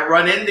around. I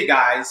run into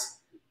guys,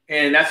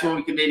 and that's when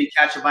we can maybe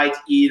catch a bite to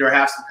eat or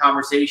have some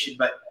conversation.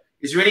 But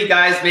is there any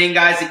main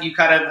guys that you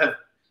kind of have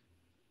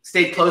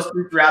stayed close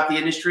to throughout the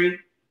industry?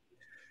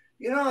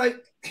 You know,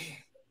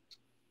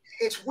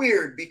 it's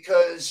weird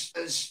because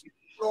I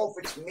don't know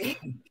if it's me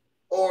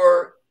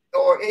or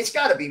it's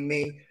got to be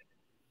me.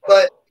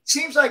 But it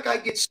seems like I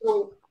get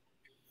so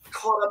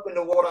caught up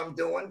into what I'm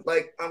doing.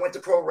 Like, I went to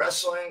pro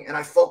wrestling and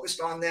I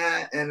focused on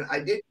that, and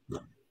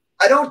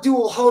I don't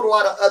do a whole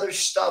lot of other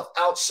stuff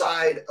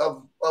outside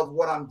of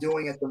what I'm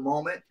doing at the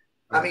moment.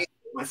 I mean,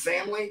 my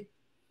family,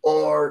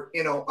 or,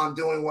 you know, I'm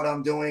doing what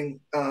I'm doing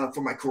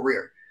for my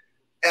career.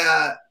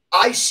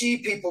 I see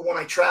people when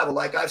I travel.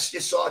 Like, I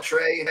just saw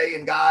Trey and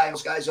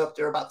those guys up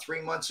there about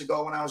 3 months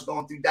ago when I was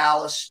going through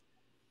Dallas.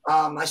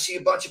 I see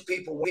a bunch of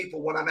people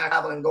when I'm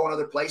traveling and going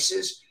other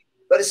places.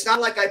 But it's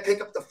not like I pick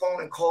up the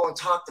phone and call and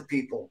talk to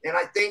people. And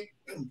I think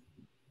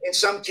in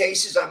some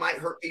cases I might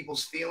hurt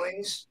people's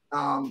feelings.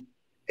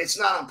 It's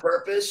not on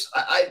purpose.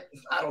 I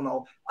don't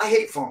know. I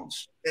hate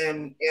phones,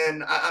 and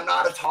I'm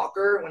not a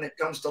talker when it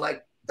comes to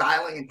like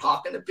dialing and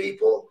talking to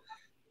people.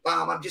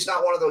 I'm just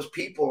not one of those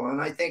people.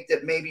 And I think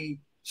that maybe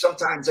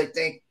sometimes I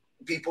think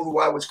people who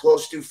I was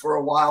close to for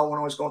a while when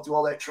I was going through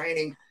all that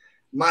training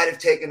might have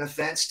taken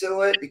offense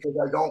to it because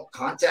I don't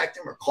contact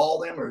them or call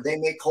them, or they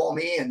may call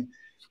me and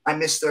I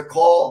miss their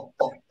call.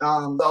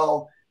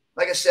 Though,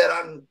 like I said,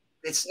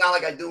 it's not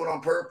like I do it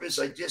on purpose.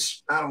 I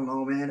don't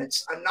know, man.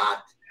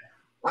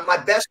 I'm my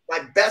best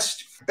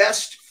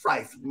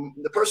wife.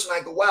 The person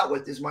I go out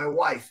with is my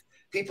wife.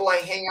 People I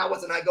hang out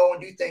with and I go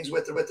and do things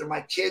with are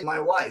my kid, my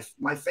wife,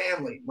 my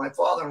family, my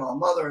father-in-law,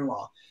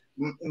 mother-in-law,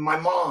 my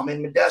mom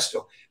in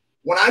Modesto.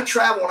 When I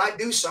travel, when I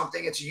do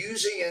something, it's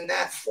usually in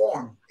that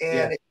form.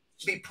 And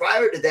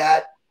prior to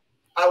that,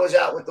 I was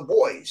out with the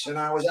boys and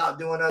I was out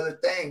doing other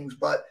things.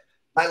 But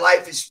my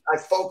life I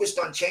focused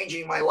on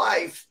changing my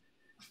life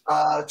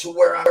to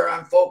where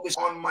I'm focused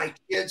on my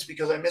kids,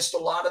 because I missed a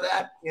lot of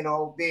that, you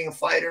know, being a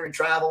fighter and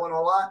traveling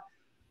a lot,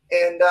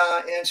 and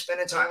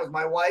spending time with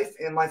my wife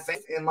and my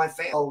family.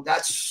 Oh,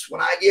 that's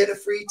when I get a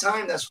free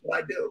time. That's what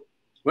I do.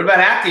 What about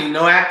acting?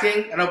 No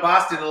acting? I know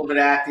Bas did a little bit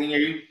of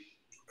acting.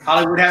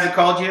 Hollywood hasn't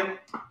called you?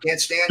 Can't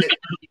stand it.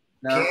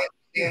 No.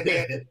 Can't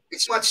stand it.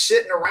 It's much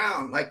sitting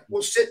around. Like,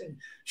 we'll sit and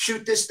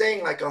shoot this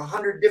thing like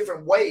 100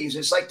 different ways.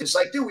 It's like,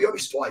 dude, we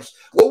always twice.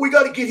 Well, we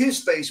got to get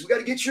his face. We got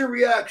to get your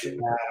reaction.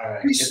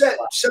 Right. We set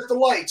the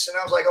lights. And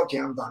I was like, okay,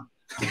 I'm done.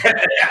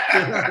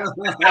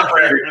 Not for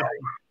everybody.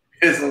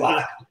 It's a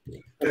lot.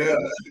 Yeah.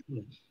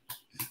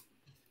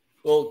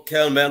 Well,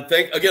 Ken, man,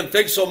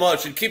 thanks so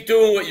much, and keep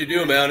doing what you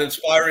do, man.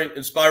 Inspiring,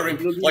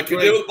 like you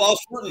did with Bas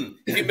Rutten.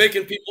 Keep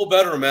making people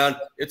better, man.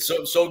 It's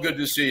so good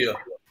to see you.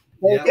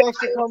 Hey, thanks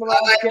for coming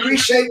on. I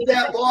appreciate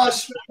that,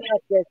 Bas.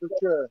 For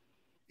sure.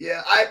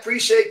 Yeah, I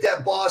appreciate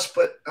that, Bas.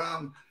 But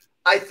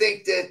I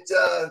think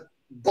that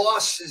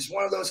Bas is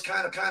one of those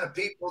kind of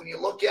people. When you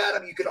look at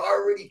him, you could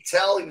already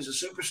tell he was a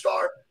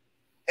superstar,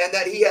 and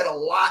that he had a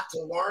lot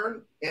to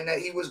learn, and that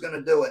he was going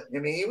to do it. I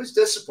mean, he was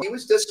disciplined. He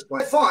was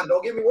disciplined. Fun.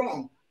 Don't get me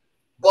wrong.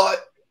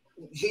 But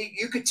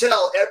you could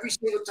tell every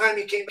single time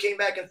he came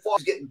back and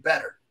fought, he was getting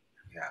better.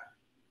 Yeah.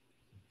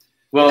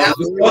 Well,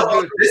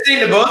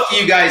 listening to both of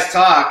you guys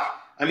talk,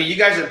 I mean, you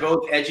guys are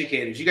both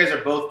educators. You guys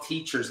are both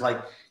teachers.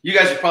 Like, you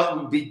guys would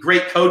probably be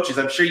great coaches.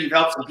 I'm sure you've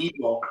helped some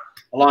people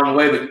along the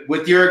way. But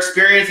with your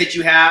experience that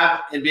you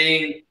have and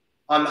being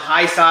on the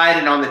high side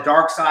and on the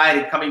dark side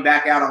and coming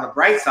back out on the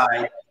bright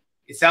side,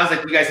 it sounds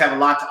like you guys have a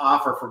lot to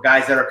offer for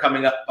guys that are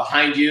coming up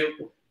behind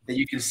you, that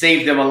you can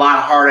save them a lot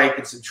of heartache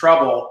and some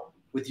trouble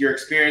with your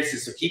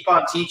experiences. So keep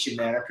on teaching,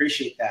 man. I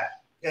appreciate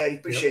that. Yeah, I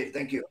appreciate it.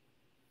 Thank you.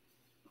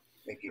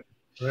 Thank you.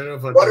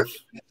 Right.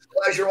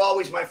 Pleasure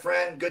always, my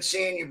friend. Good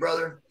seeing you,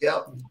 brother.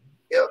 Yep.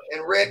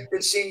 And Rick,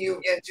 good seeing you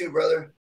again too, brother.